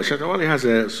Shatawale. Shatawale has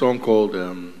a song called,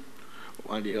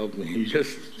 Wandy help me, you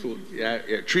just,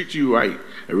 Treat You Right,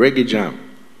 a reggae jam.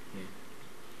 Yeah.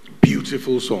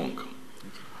 Beautiful song.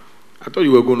 I thought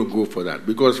you were going to go for that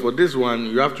because for this one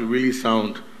you have to really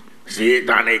sound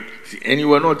satanic, and you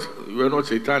were not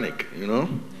satanic, you know.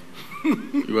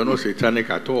 You were not satanic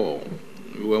at all.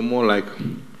 You were more like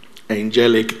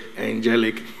angelic, you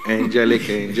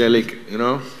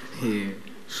know. Yeah.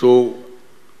 So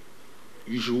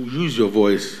you should use your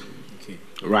voice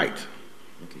right.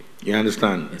 Okay. You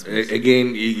understand? Yes,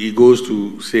 again, it goes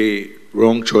to say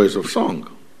wrong choice of song.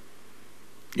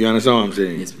 You understand what I'm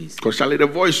saying? Yes, please. Because Charlie, the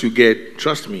voice you get,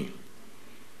 trust me,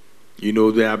 you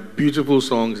know, there are beautiful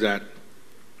songs that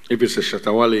if it's a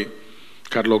Shatawale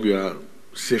catalog, you are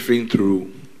sifting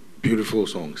through beautiful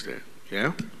songs there.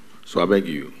 Yeah? So I beg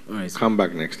you, come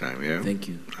back next time, yeah? Thank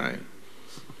you. All right.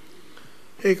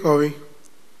 Hey, Corey.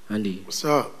 Andy. What's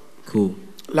up? Cool.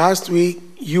 Last week,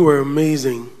 you were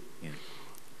amazing. Yeah.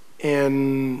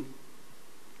 And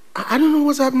I don't know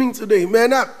what's happening today,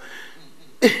 man.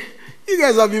 You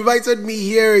guys have invited me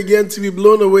here again to be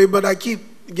blown away, but I keep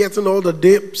getting all the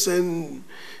dips, and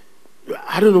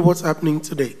I don't know what's happening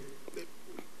today.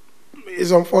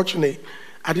 It's unfortunate.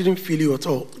 I didn't feel you at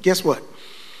all. Guess what?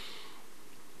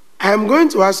 I am going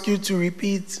to ask you to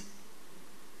repeat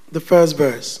the first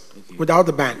verse without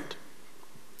the band.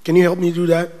 Can you help me do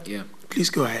that? Yeah. Please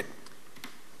go ahead.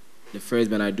 The first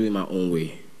band I do in my own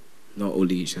way, not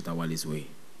only Shatawale's way.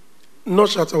 Not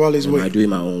Shatawale's way. I do it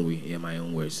my own way, yeah, my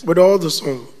own words. With all the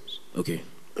songs. Okay.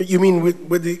 You mean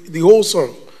with the whole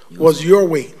song was your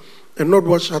way and not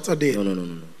what Shatta did?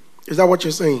 No. Is that what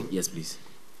you're saying? Yes, please.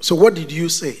 So what did you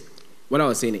say? What I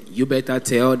was saying, you better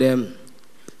tell them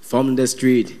from the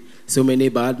street. So many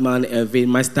bad man envy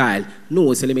my style.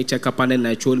 No, so let me check up on the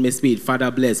nitro, me speed.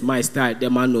 Father bless my style.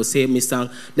 Them man no say me song.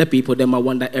 The people them I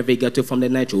wonder every ghetto from the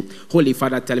nitro. Holy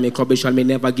Father tell me copy shall me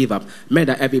never give up.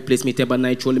 Murder every place me table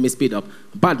nitro, let me speed up.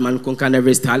 Bad man can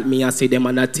never style me and say them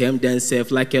and attempt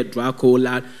themselves like a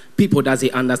Dracula. People does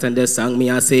he understand the song me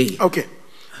and say. Okay,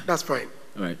 that's fine.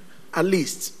 All right. At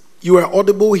least you were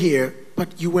audible here,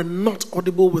 but you were not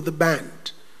audible with the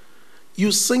band.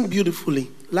 You sing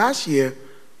beautifully. Last year,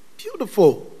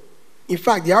 beautiful. In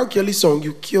fact, the R. Kelly song,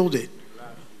 you killed it.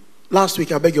 Last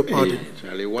week, I beg your pardon. Hey,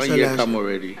 Charlie, 1 year come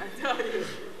already.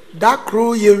 That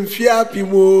crew,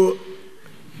 Pimo,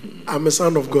 I'm a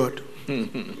son of God.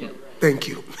 Thank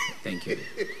you. Thank you.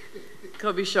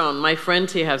 Kobe Sean, my friend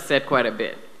here have said quite a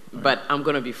bit, but I'm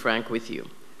going to be frank with you.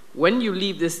 When you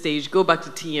leave this stage, go back to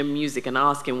TM Music and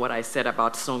ask him what I said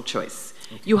about song choice.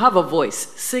 Okay. You have a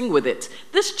voice. Sing with it.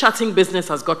 This chatting business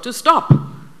has got to stop.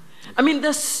 I mean,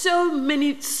 there's so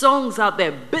many songs out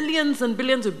there, billions and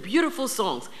billions of beautiful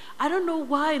songs. I don't know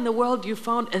why in the world you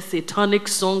found a satanic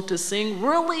song to sing.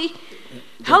 Really?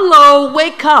 Hello,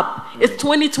 wake up. It's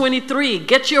 2023.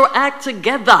 Get your act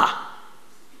together.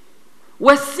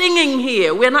 We're singing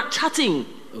here. We're not chatting.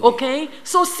 Okay?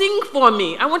 So sing for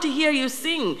me. I want to hear you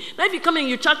sing. Now if you come in,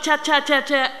 you chat,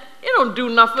 you don't do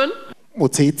nothing. Well,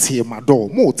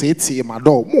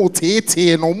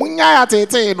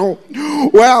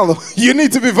 you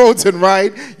need to be voting,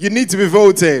 right? You need to be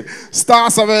voting.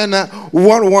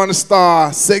 *711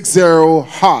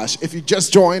 *60#. If you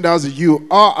just joined us, you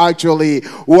are actually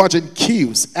watching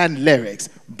cues and lyrics.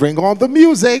 Bring on the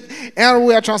music, and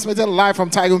we are transmitting live from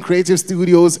Tycoon Creative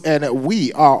Studios, and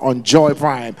we are on Joy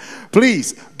Prime.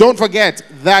 Please don't forget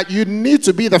that you need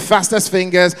to be the fastest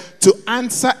fingers to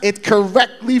answer it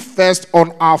correctly first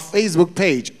on our Facebook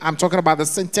page. I'm talking about the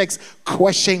syntax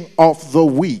question of the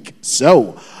week.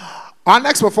 So, our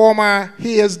next performer,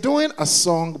 he is doing a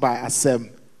song by Asem.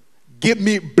 Give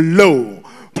Me Blow.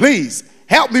 Please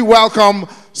help me welcome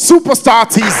Superstar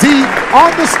TZ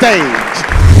on the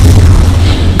stage.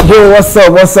 Yo, what's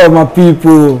up, my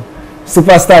people?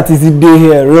 Superstar TZ Day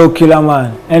here, real killer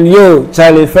man. And yo,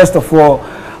 Charlie, first of all,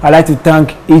 I'd like to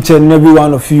thank each and every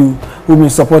one of you who've been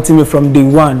supporting me from day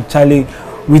one, Charlie,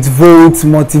 with votes,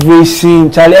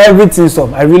 motivation, Charlie, everything.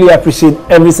 So I really appreciate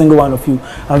every single one of you.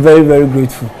 I'm very, very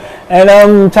grateful.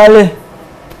 And Charlie,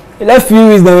 the last few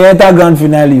weeks then we enter grand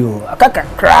finale. I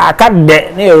can't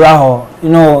dead, you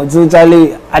know. So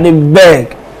Charlie, I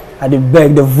beg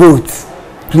the vote.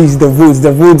 Please, the votes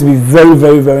will be very,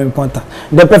 very, very important.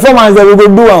 The performance that we go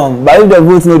do, but if the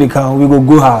votes no they count, we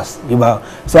go house.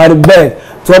 So I beg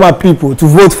to all my people to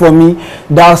vote for me.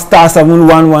 Dial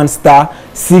 *711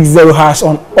 *60#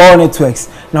 on all networks.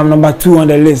 Now I'm number 2 on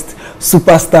the list.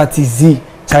 Superstar TZ.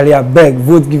 Charlie, I beg,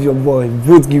 vote give your boy,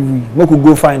 vote give me. We could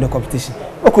go find the competition.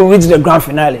 We could reach the grand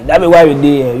finale. That's why we're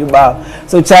there. You bow.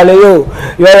 So Charlie, you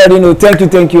already know.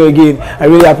 Thank you again. I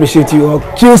really appreciate you.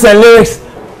 Cues and lyrics.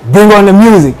 Bring on the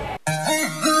music.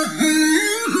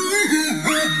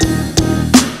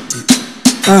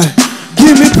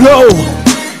 Give me blow.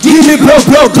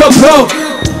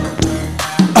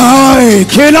 Aye,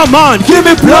 killer man, give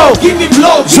me blow.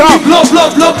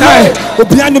 Blow. Hey,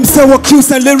 behind him say what cues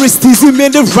and lyrics tease me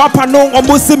the rapper no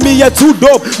almost see me too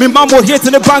dope. Me mama hit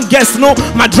in the band guest no,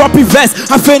 my dropping vest.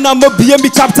 I feel I'm a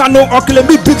BMB chapter no, or claim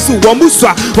me big so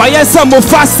wamuswa. Why yes I'm a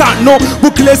fast no,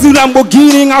 book lazy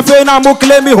Lamborghini. I feel I'm a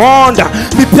claim me Honda.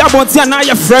 Me pia bonti and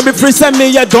I friend me free send me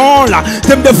a dollar.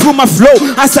 Them the through my flow,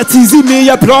 I said teasy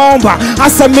me a plumber. I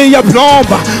said me a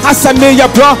plumber.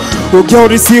 Oh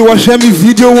girl, they see what show me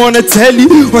video. don't wanna tell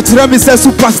you. But tell me say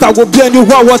superstar will be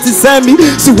anywhere what he send me.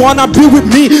 She wanna be with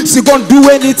me, she gon' do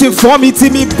anything for me.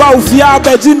 Timmy Baufia,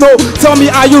 but you know, tell me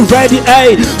are you ready?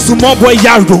 Hey, small boy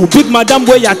yaro, big madam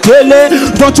boy ya tele.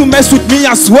 Don't you mess with me,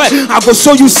 I swear. I go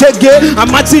show you shege.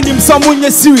 I'm matching him someone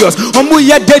you serious. Omu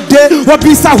ye dede. What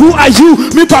be sa who are you?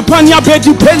 Me papa nya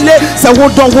bedi pele. Say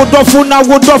would on for now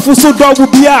would on for so dog will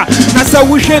be a. Na say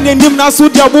we shen in him na so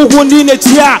dia wo ni ne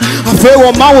chia. I feel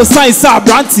what my was science a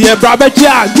branty e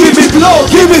brabetia. Give it low,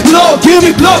 give it low, give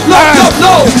it low,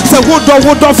 low. Say would on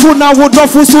for now would on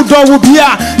for so dog will be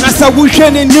a. Na say we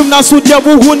shen in him na so dia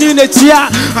wo ni ne chia.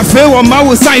 I feel what my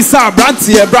was science a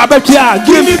branty e brabetia.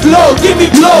 Give it low, give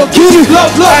it low, give it low.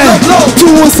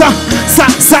 Tu sa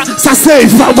say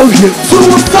if I want you.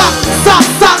 Tu sa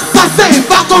say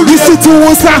if I want you. Listen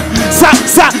to sa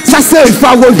say if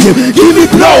I want you. Give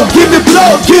it low, give it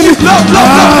low, give it low.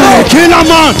 Killer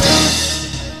man.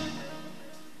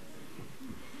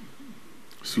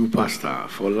 Superstar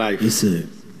for life. Yes, sir.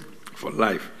 For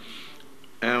life.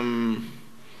 I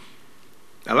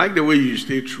like the way you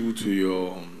stay true to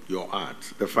your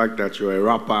art. The fact that you're a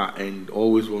rapper and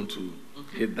always want to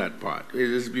hit that part. It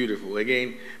is beautiful.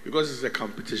 Again, because it's a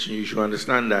competition, you should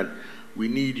understand that we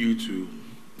need you to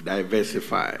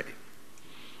diversify.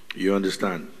 You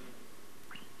understand?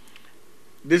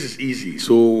 This is easy,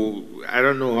 so I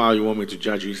don't know how you want me to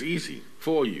judge you. It's easy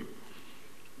for you.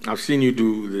 I've seen you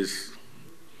do this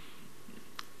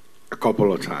a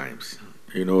couple of times,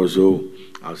 you know, so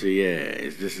I'll say, yeah,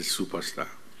 this is superstar.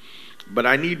 But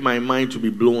I need my mind to be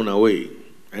blown away,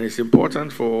 and it's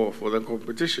important for the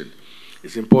competition.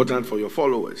 It's important for your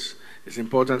followers. It's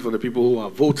important for the people who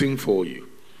are voting for you.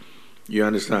 You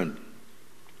understand?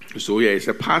 So yeah, it's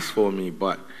a pass for me,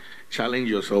 but challenge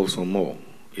yourself some more.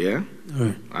 Yeah? All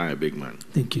right. All right, big man.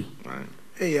 Thank you. All right.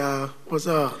 Hey, what's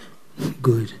up?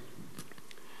 Good.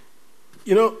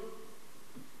 You know,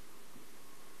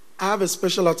 I have a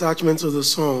special attachment to the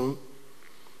song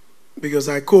because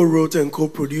I co-wrote and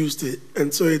co-produced it,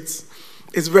 and so it's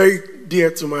very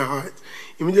dear to my heart.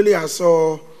 Immediately I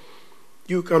saw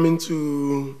you coming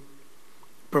to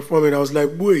perform it, I was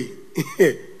like, boy,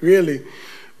 really?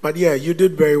 But yeah, you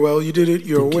did very well. You did it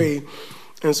your way.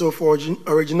 And so for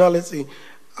originality,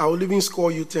 I will even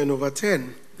score you 10 over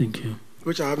 10. Thank you.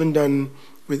 Which I haven't done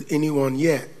with anyone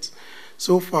yet.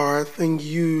 So far, I think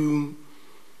you've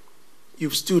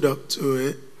stood up to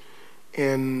it,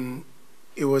 and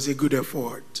it was a good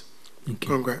effort. Thank you.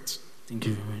 Congrats. Thank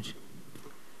you very much.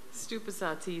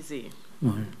 Superstar TZ.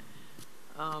 Well,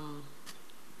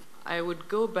 I would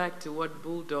go back to what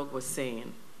Bulldog was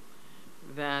saying,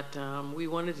 that we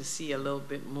wanted to see a little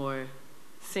bit more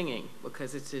singing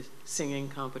because it's a singing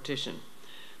competition.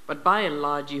 But by and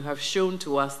large, you have shown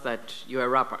to us that you're a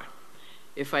rapper.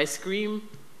 If I scream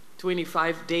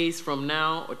 25 days from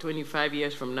now or 25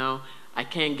 years from now, I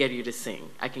can't get you to sing.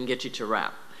 I can get you to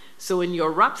rap. So in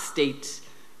your rap state,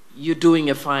 you're doing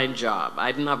a fine job.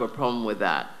 I didn't have a problem with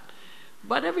that.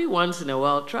 But every once in a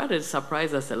while, try to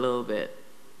surprise us a little bit.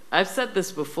 I've said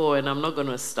this before, and I'm not going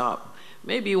to stop.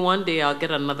 Maybe one day I'll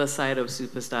get another side of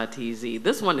Superstar TZ.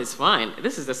 This one is fine.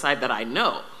 This is the side that I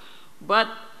know. But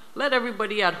let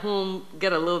everybody at home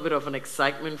get a little bit of an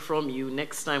excitement from you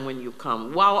next time when you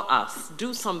come. Wow us.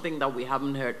 Do something that we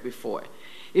haven't heard before.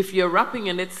 If you're rapping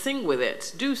in it, sing with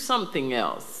it. Do something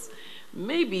else.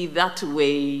 Maybe that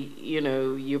way, you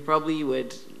know, you probably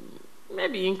would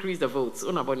maybe increase the votes.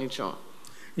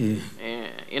 yeah.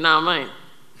 In our mind.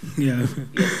 Yeah.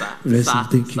 Yes, sir. Blessing.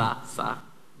 Thank you. Sir.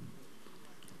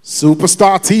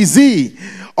 Superstar TZ.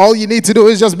 All you need to do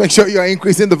is just make sure you're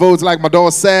increasing the votes, like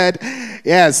Mador said.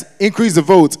 Yes, increase the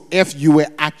votes if you were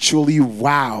actually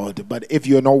wowed. But if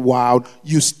you're not wowed,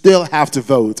 you still have to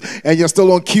vote. And you're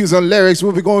still on Cues and Lyrics.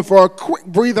 We'll be going for a quick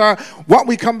breather. When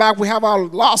we come back, we have our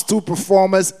last two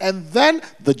performers. And then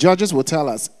the judges will tell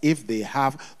us if they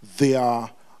have their,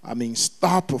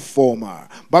 star performer.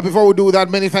 But before we do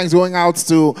that, many thanks going out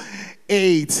to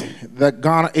AIDS, the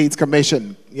Ghana AIDS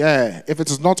Commission. Yeah, if it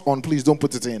is not on, please don't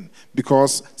put it in,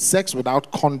 because sex without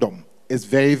condom is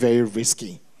very, very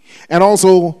risky. And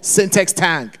also, Syntex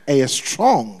Tank, a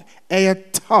strong, a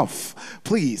tough.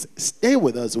 Please stay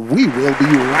with us. We will be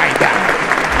right back.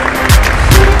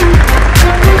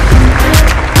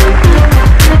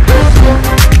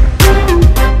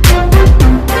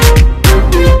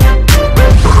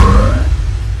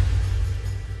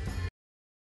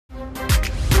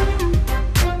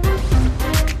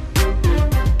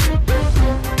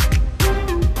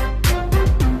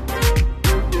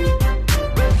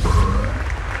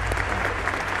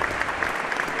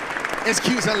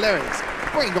 Cues and Lyrics.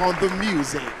 Bring on the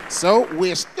music. So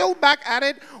we're still back at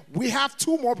it. We have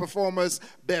 2 more performers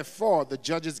before the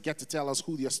judges get to tell us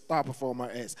who their star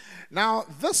performer is. Now,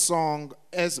 this song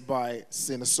is by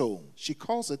Sina Soul. She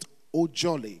calls it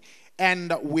Ojolly.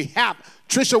 And we have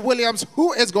Trisha Williams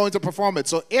who is going to perform it.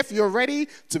 So if you're ready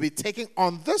to be taking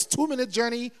on this 2-minute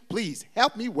journey, please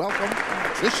help me welcome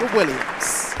Trisha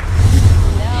Williams.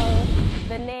 Hello,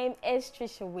 the name is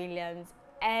Trisha Williams.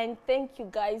 And thank you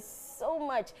guys so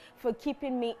much for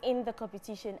keeping me in the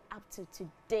competition up to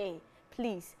today.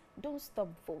 Please, don't stop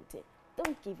voting.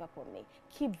 Don't give up on me.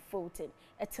 Keep voting.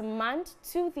 It's a month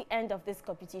to the end of this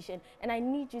competition, and I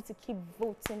need you to keep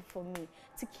voting for me,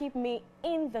 to keep me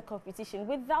in the competition.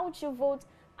 Without your vote,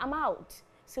 I'm out.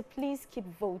 So please keep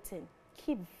voting.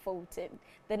 Keep voting.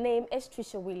 The name is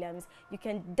Trisha Williams. You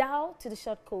can dial to the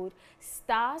short code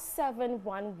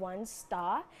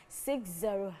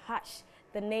 *711*60#.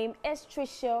 The name is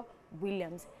Trisha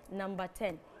Williams, number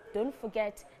 10. Don't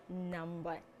forget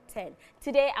number 10.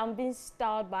 Today, I'm being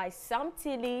styled by Sam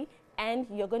Tilly, and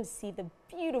you're going to see the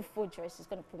beautiful dress she's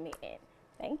going to put me in.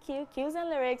 Thank you. Cues and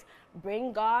lyrics,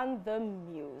 bring on the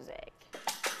music.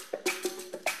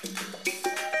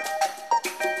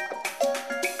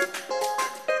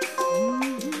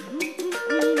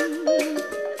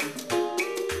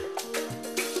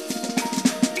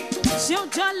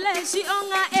 She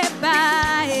onga eba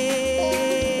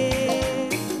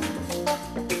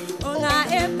onga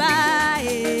eba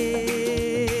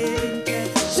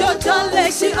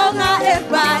she onga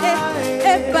eba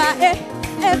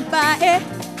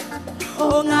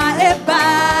onga eba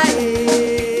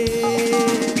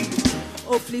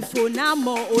oflifona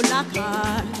mo olaka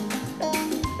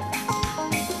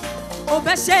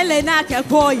obeshele na ke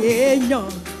koye nyo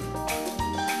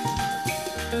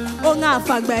onga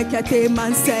fagbe kete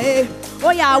manse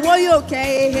oya woyo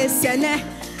ke hesene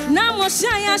na mo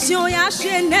shaya shon ya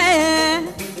shene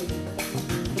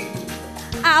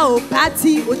a o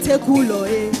party o tekulo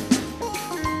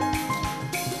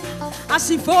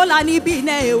asifola ni bi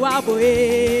na e wa bo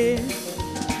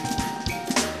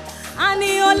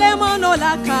ani ole mono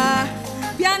laka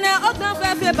biane ogban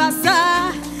fefe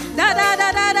basa da da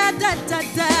da da da da da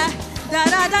da da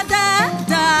da da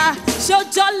da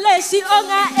Shojole she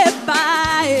onga eba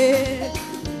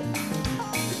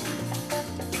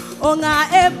onga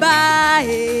eba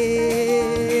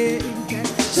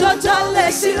Shojole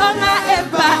she onga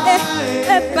eba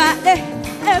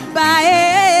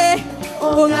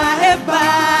onga eba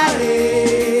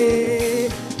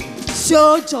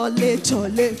Shojole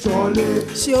jole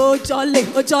Shojole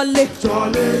ojole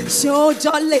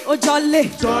Shojole ojole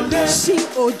She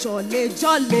ojole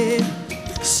jole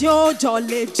Show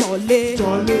jolly jolly,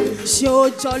 show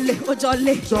jolly oh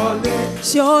jolly,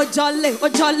 show jolly oh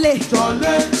jolly,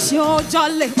 show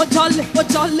jolly oh jolly oh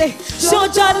jolly, show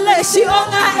jolly she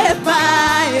onga eba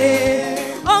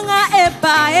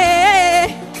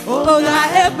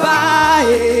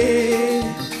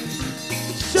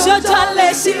show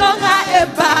jolly she onga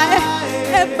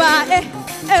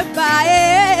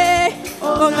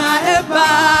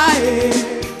eba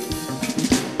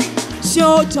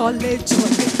Show jolly,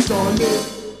 jolly, jolly.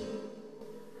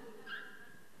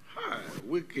 Hi,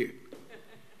 wicked.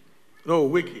 No,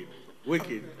 wicked.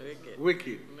 Wicked.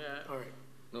 Wicked. Yeah. All right.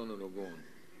 No, go on.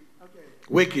 Okay.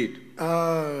 Wicked.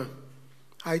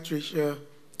 Hi, Trisha.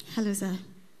 Hello, sir.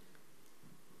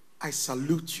 I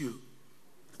salute you.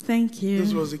 Thank you.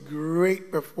 This was a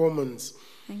great performance.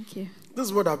 Thank you. This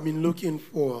is what I've been looking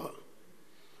for.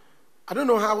 I don't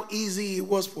know how easy it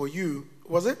was for you.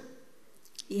 Was it?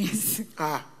 Yes.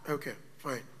 Ah, okay,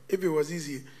 fine. If it was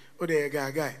easy, oh, there,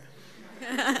 guy.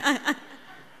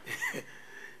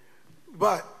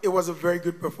 But it was a very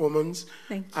good performance.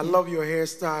 Thank you. I love your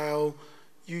hairstyle.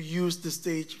 You used the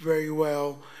stage very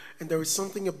well. And there is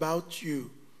something about you.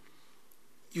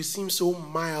 You seem so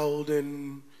mild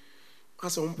and...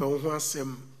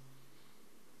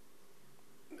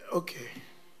 Okay.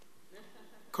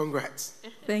 Congrats.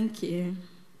 Thank you.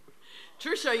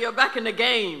 Trisha, you're back in the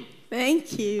game.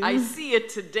 Thank you. I see it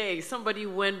today. Somebody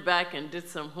went back and did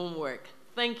some homework.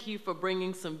 Thank you for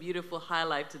bringing some beautiful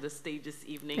highlight to the stage this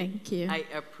evening. Thank you. I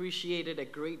appreciate it a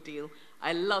great deal.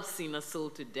 I love Sina Soul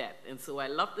to death. And so I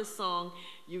love the song.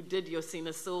 You did your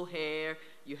Sina Soul hair.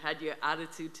 You had your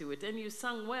attitude to it. And you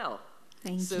sung well.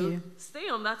 Thank you. So stay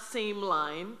on that same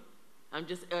line. I'm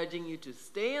just urging you to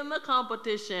stay in the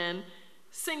competition.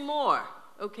 Sing more,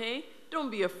 okay? Don't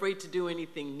be afraid to do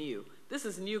anything new. This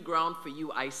is new ground for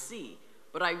you, I see.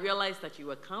 But I realize that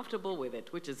you are comfortable with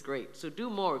it, which is great. So do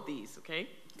more of these, okay?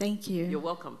 Thank you. You're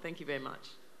welcome. Thank you very much.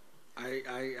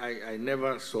 I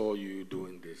never saw you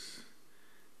doing this.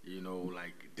 you know,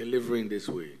 like delivering this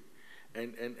way.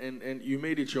 And you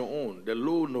made it your own. The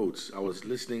low notes, I was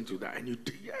listening to that, and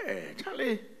yeah,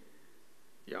 Charlie,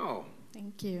 yo.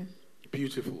 Thank you.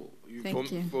 Beautiful.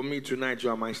 Thank you. For me tonight, you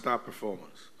are my star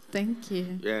performers. Thank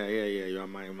you. Yeah. You are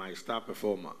my star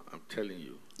performer. I'm telling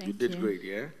you. You did great,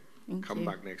 yeah? Come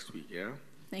back next week, yeah?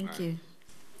 Thank you.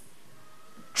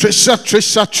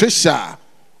 Trisha.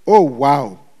 Oh,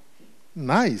 wow.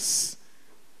 Nice.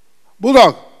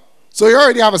 Bulldog, so you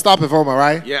already have a star performer,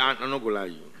 right? Yeah, I'm not going to lie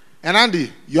to you. And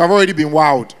Andy, you have already been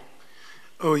wowed.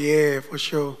 Oh, yeah, for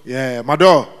sure. Yeah,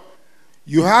 Mado,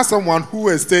 you have someone who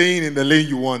is staying in the lane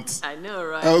you want. I know,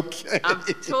 right? Okay.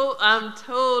 I'm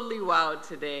totally wowed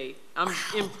today. I'm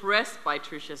impressed by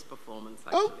Trisha's performance,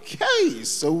 actually. Okay,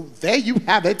 so there you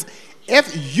have it.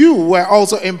 If you were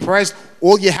also impressed,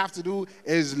 all you have to do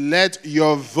is let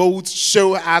your vote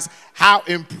show us how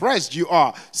impressed you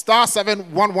are.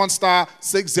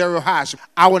 *711*60#.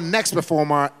 Our next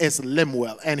performer is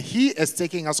Limuel, and he is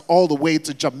taking us all the way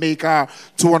to Jamaica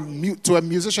to a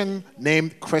musician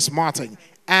named Chris Martin.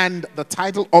 And the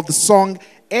title of the song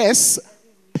is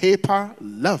Paper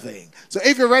Loving. So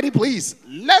if you're ready, please,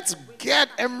 let's get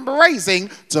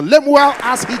embracing to Limuel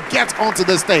as he gets onto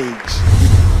the stage.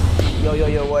 Yo,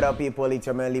 what up, people? It's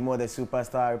your man Limo, the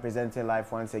superstar, representing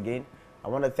life once again. I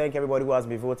want to thank everybody who has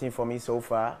been voting for me so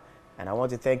far, and I want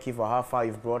to thank you for how far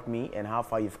you've brought me and how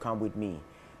far you've come with me.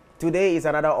 Today is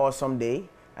another awesome day,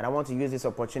 and I want to use this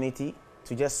opportunity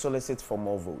to just solicit for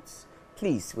more votes.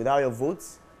 Please, without your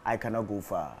votes, I cannot go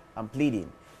far. I'm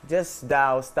pleading. Just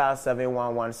dial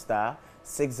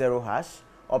 *711*60#,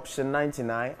 option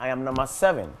 99. I am number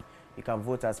 7. You can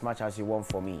vote as much as you want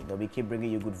for me. They'll be keep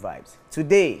bringing you good vibes.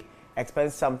 Today,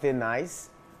 expect something nice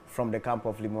from the camp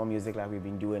of Limo Music like we've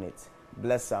been doing it.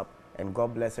 Bless up, and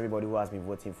God bless everybody who has been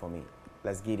voting for me.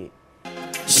 Let's get it.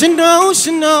 She knows.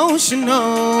 She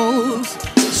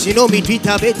know me treat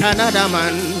her better another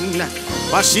man.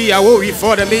 But she a worry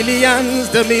for the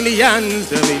millions,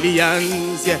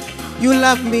 yeah. You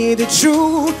love me the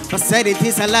true, but said it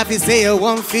is a love is say I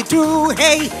want fit to.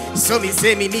 Hey, so me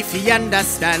say me if you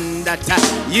understand that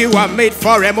you are made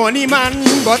for a money man.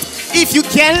 But if you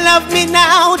can't love me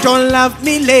now, don't love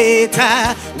me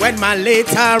later. When my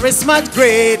later is much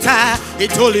greater,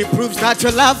 it only proves that you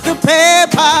love the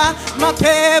paper, my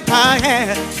paper,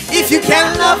 yeah. If you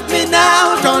can't love me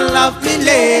now, don't love me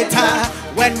later.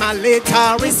 When my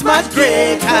later is much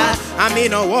greater, I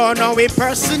mean, I want to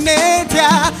impersonate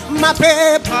ya, my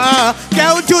paper.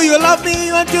 Girl, do you love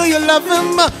me or do you love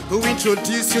him? Who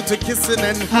introduced you to kissing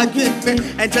and hugging me,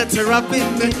 and just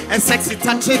rubbing me, and sexy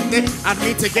touching me? And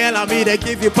me to girl, I mean, to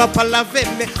give you proper loving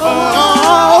me.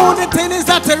 Oh, the thing is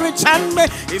that to rich and me.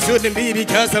 It shouldn't be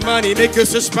because the money make you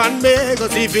suspend me.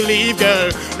 Cause if you leave,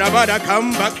 girl, nobody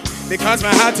come back. Because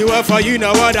my heart to work for you,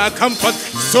 know what I comfort.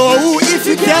 So if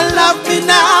you can't love me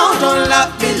now, don't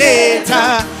love me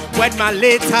later. When my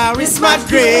later is much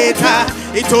greater,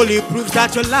 it only proves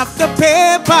that you love the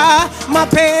paper, my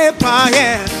paper,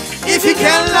 yeah. If you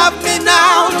can't love me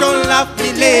now, don't love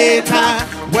me later.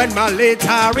 When my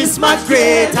later is much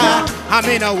greater, I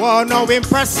mean I want no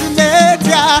impersonate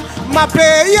ya, my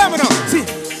paper, yeah, see,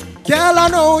 girl, I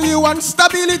know you want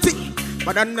stability.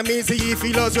 But on the me see if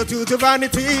he loves you to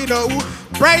vanity, no.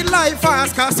 Bright life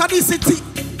fast, cause of the city.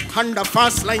 And the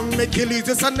fast line make you lose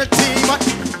your sanity. But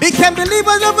they can't believe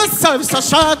it of yourself so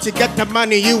short. You get the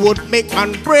money, you would make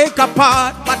man break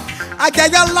apart. But I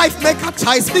get your life make a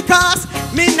choice because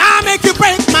me now make you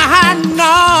break my hand,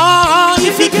 no.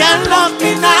 If you can't love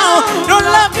me now, don't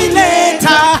love me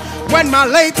later. When my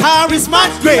later is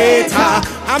much greater,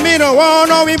 I mean I want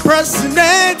to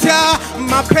impersonate ya,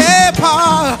 my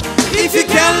paper. If you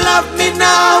can't love me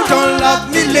now, don't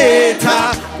love me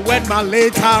later. When my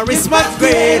later is much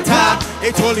greater,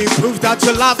 it only proves that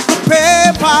you love the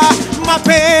paper, my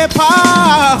paper.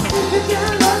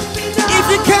 If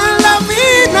you can't love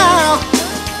me now,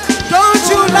 don't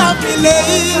you love me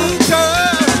later.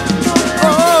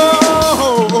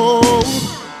 Oh,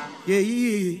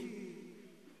 yeah.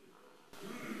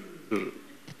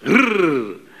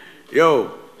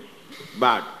 Yo,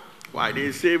 but why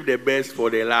they save the best for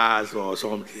the last or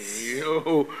something? You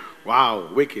know, wow,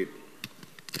 wicked.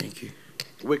 Thank you.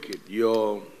 Wicked.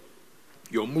 Your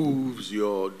moves,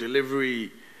 your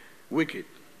delivery, wicked.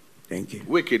 Thank you.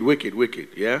 Wicked.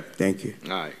 Yeah. Thank you.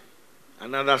 All right.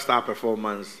 Another star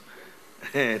performance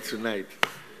tonight.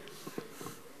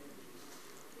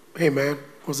 Hey man,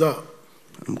 what's up?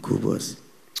 I'm cool, boss.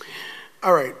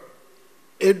 All right.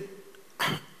 I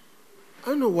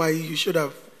don't know why you should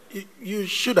have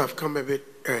come a bit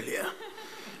earlier.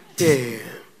 Yeah.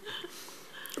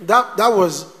 That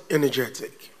was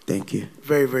energetic. Thank you.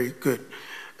 Very, very good.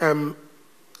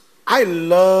 I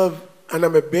love, and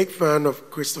I'm a big fan of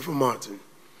Christopher Martin.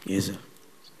 Yes, sir.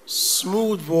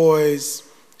 Smooth voice,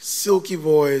 silky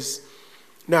voice.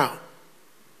 Now,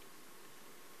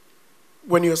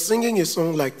 when you're singing a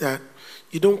song like that,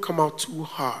 you don't come out too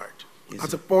hard. Yes,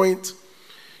 At a point,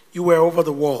 you were over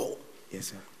the wall. Yes,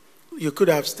 sir. You could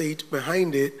have stayed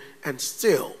behind it and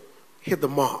still hit the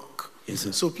mark. Yes,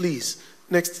 sir. So please,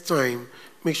 next time,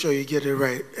 make sure you get it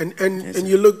right. And Yes, and sir.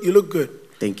 you look good.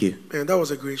 Thank you. Man, that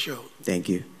was a great show. Thank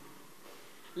you.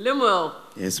 Lemuel,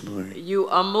 Yes, more. you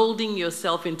are molding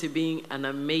yourself into being an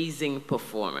amazing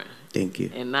performer. Thank you.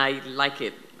 And I like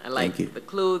it. I like you. the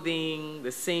clothing,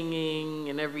 the singing,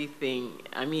 and everything.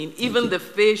 I mean, even the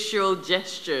facial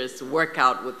gestures work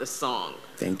out with the song.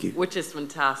 Thank you. Which is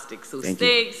fantastic. So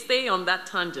Thank stay on that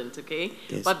tangent, okay?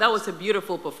 Yes. But that was a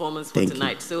beautiful performance for Thank you.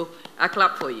 tonight. So I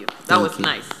clap for you. That Thank was you.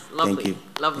 nice. Lovely. Thank you.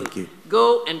 Lovely. Thank you.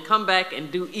 Go and come back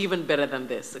and do even better than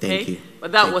this, okay? Thank you.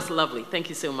 But that Thank was lovely. Thank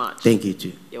you so much. Thank you,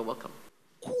 too. You're welcome.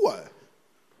 Cool.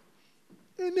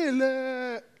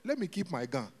 Let me keep my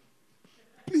gun.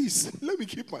 Please, let me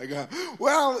keep my gun.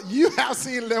 Well, you have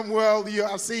seen Lemuel. You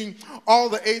have seen all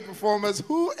the 8 performers.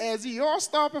 Who is your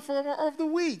star performer of the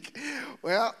week?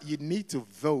 Well, you need to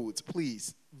vote.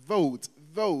 Please, vote.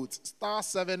 Star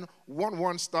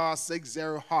 711 star 60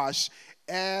 hash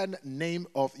and name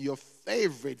of your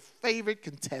favorite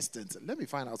contestant. Let me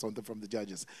find out something from the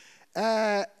judges.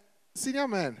 Senior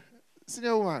man,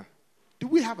 senior woman, do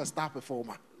we have a star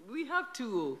performer? We have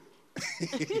to.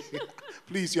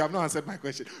 Please, you have not answered my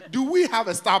question. Do we have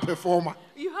a star performer?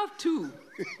 You have two.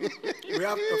 We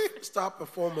have star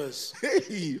performers.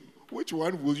 Hey, which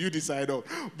one will you decide on?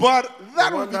 But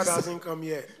that the one will that be hasn't come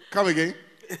yet. Come again.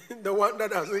 The one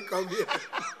that hasn't come yet.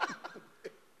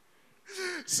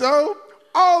 So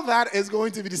all that is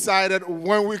going to be decided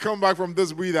when we come back from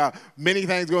this breather. Many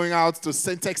thanks going out to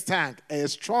Syntex Tank, Air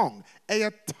Strong,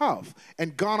 Air Tough,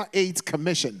 and Ghana AIDS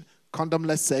Commission.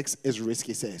 Condomless sex is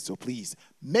risky, says. So please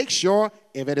make sure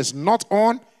if it is not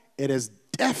on, it is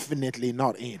definitely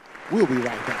not in. We'll be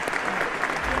right back.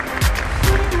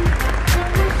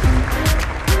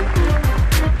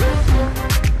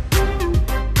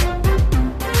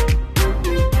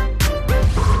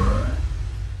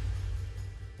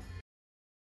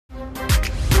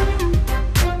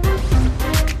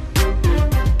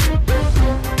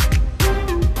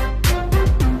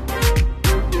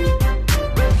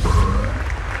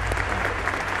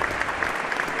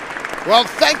 Well,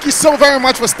 thank you so very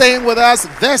much for staying with us.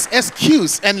 This is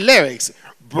Cues and Lyrics.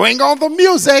 Bring on the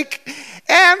music.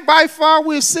 And by far,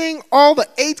 we've seen all the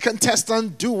 8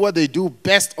 contestants do what they do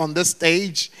best on this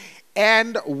stage.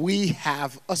 And we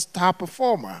have a star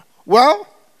performer. Well,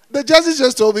 the judges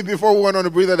just told me before we went on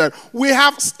the breather that we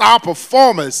have star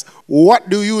performers. What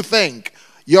do you think?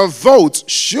 Your vote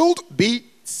should be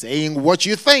saying what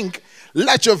you think.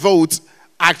 Let your vote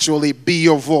actually be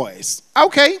your voice.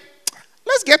 Okay.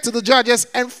 Let's get to the judges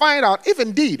and find out if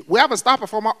indeed we have a star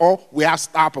performer or we have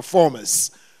star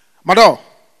performers. Mado.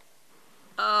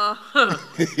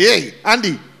 Hey,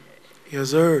 Andy. Yes,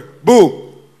 sir.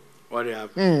 Boo. What do you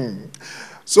have?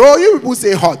 So you people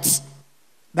say hot.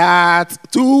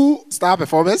 That 2 star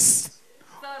performers.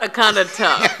 Kind of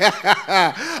tough.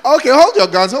 Okay, hold your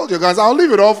guns. I'll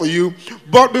leave it all for you.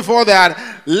 But before that,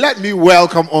 let me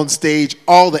welcome on stage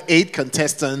all the 8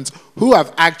 contestants who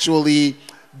have actually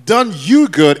done you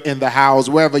good in the house,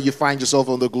 wherever you find yourself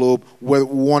on the globe, with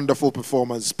wonderful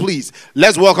performance. Please,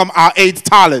 let's welcome our 8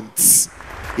 talents.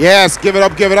 Yes, give it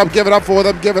up for them, give it up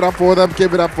for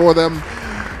them.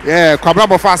 Yeah, Kwabena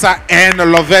Bofasa and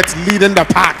Lovette leading the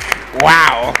pack.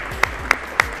 Wow.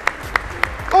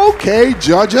 Okay,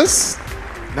 judges.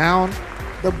 Now,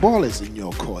 the ball is in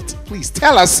your court. Please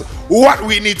tell us what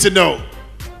we need to know.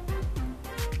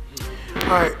 All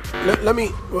right, let me,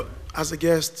 as a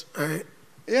guest,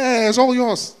 yeah, it's all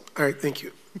yours. All right, thank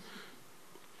you.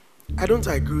 I don't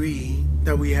agree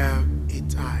that we have a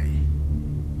tie.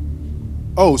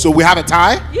 Oh, so we have a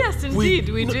tie? Yes, indeed,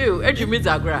 we do.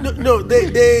 No,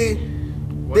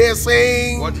 they're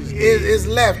saying is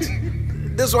left.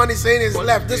 This one is saying is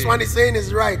left. This one is saying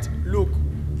is right. Look,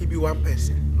 he be one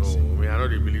person. No, I mean, I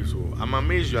don't believe so. I'm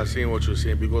amazed you are saying what you're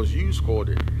saying because you scored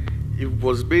it. It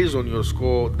was based on your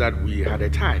score that we had a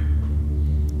tie.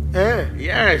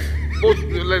 Yes, both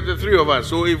like the 3 of us.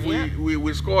 So if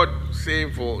we scored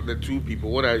same for the 2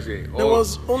 people, what I say? There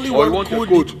was only one code.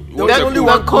 There was only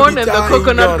one corn and the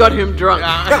coconut got him drunk.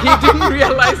 He didn't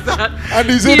realize that. And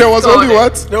he said there was only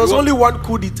what? There was only one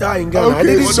coup d'etat in Ghana. I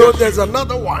didn't know there's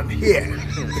another one here.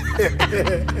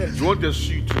 You want a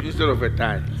suit instead of a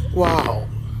tie? Wow.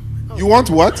 You want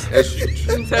what? A suit.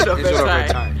 Instead of a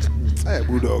tie. Hey,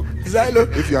 Bulldog.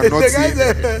 If you are not seeing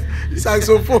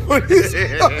saxophonist,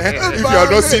 if you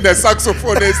are not seeing a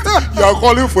saxophonist, you are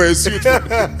calling for a suit.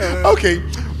 Okay,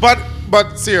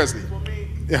 but seriously,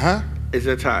 It's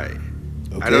a tie.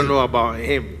 Okay. I don't know about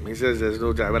him. He says there's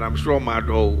no tie, but I'm sure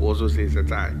Mado also says a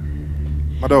tie.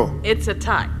 Mado. It's a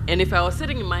tie. And if I was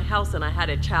sitting in my house and I had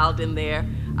a child in there,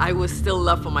 I would still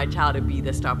love for my child to be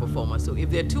the star performer. So if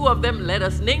there are two of them, let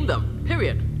us name them.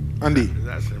 Period. Andy.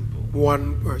 That's simple.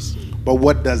 One person. But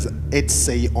what does it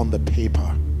say on the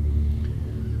paper?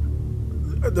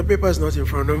 The paper is not in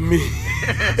front of me.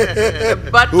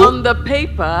 But on the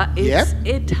paper, it's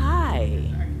a tie.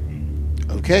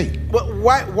 Okay. But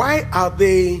why are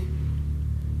they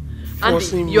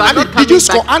forcing Andy, me? you are not Did you coming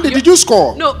score? back. Andy, did you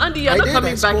score? No, Andy, you're not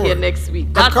coming back here next week.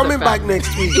 I'm That's coming the back fact.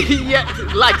 next week. Yeah,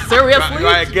 like seriously? You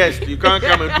are a guest. You can't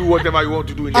come and do whatever you want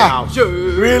to do in your house.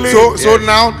 Really? So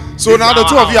now the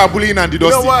two of you are bullying Andy You know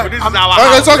Dusty. what? This is I'm- our Okay,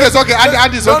 house. it's okay.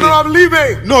 Andy's No, okay. no, I'm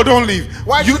leaving. No, don't leave.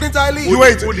 Why shouldn't I leave? You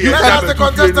wait. Let's You Let's can't- ask the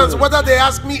contestants whether they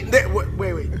ask me.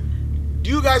 Wait. Do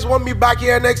you guys want me back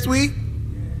here next week?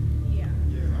 Yeah.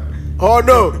 Oh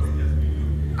no.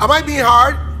 Am I being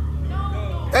hard?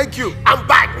 Thank you. I'm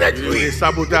back next They week.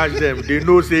 sabotage them. They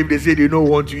know say if they say they don't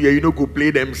want you here, you know go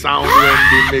play them sound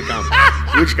when they make them.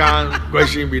 Which can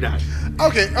question be that?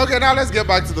 Okay, now let's get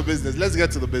back to the business. Let's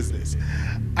get to the business.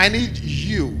 I need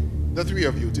you, the three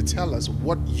of you, to tell us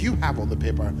what you have on the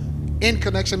paper in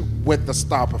connection with the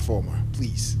star performer,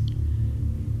 please.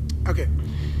 Okay.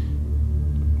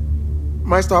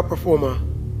 My star performer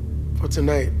for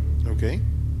tonight. Okay.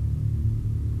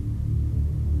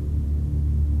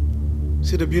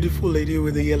 See the beautiful lady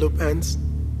with the yellow pants?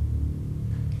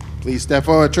 Please step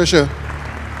forward, Trisha.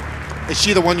 Is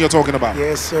she the one you're talking about?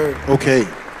 Yes, sir. Okay.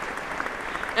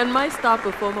 And my star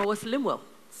performer was Limwell.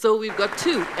 So we've got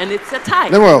two, and it's a tie.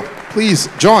 Lemuel, please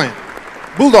join.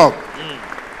 Bulldog.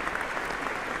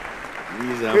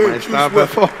 These are my star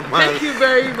performers. Thank you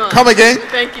very much. Come again?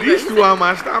 Thank you. These two are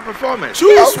my star performers.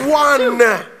 Choose one.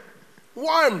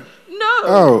 One. No.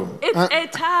 Oh. It's a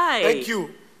tie. Thank you.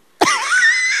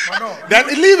 Then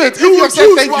leave it. If you have said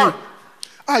thank you.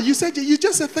 You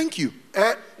just said thank you.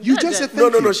 You just said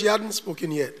thank you. No, she hadn't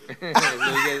spoken yet.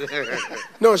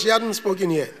 No, she hadn't spoken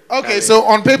yet. Okay, so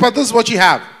on paper, this is what you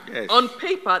have. Yes. On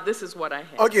paper, this is what I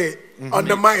have. Okay, on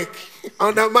the mic.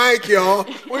 On the mic, y'all.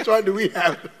 Which one do we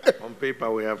have? On paper,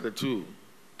 we have the two.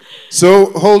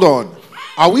 So hold on.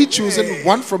 Are we choosing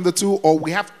one from the two, or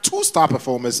we have two star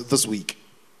performers this week?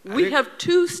 We have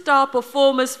two star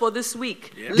performers for this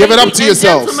week. Yeah. Give it up to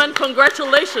yourselves. Gentlemen,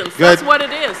 congratulations. Good. That's what it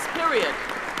is, period.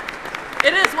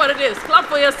 It is what it is. Clap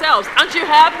for yourselves. Aren't you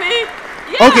happy?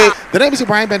 Yeah. Okay, the name is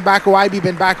Ibrahim Benbako, IB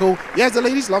Benbako. Yes, the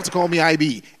ladies love to call me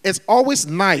IB. It's always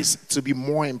nice to be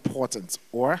more important,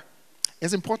 or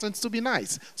it's important to be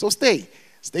nice. So stay.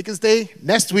 Stay.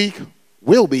 Next week,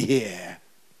 we'll be here.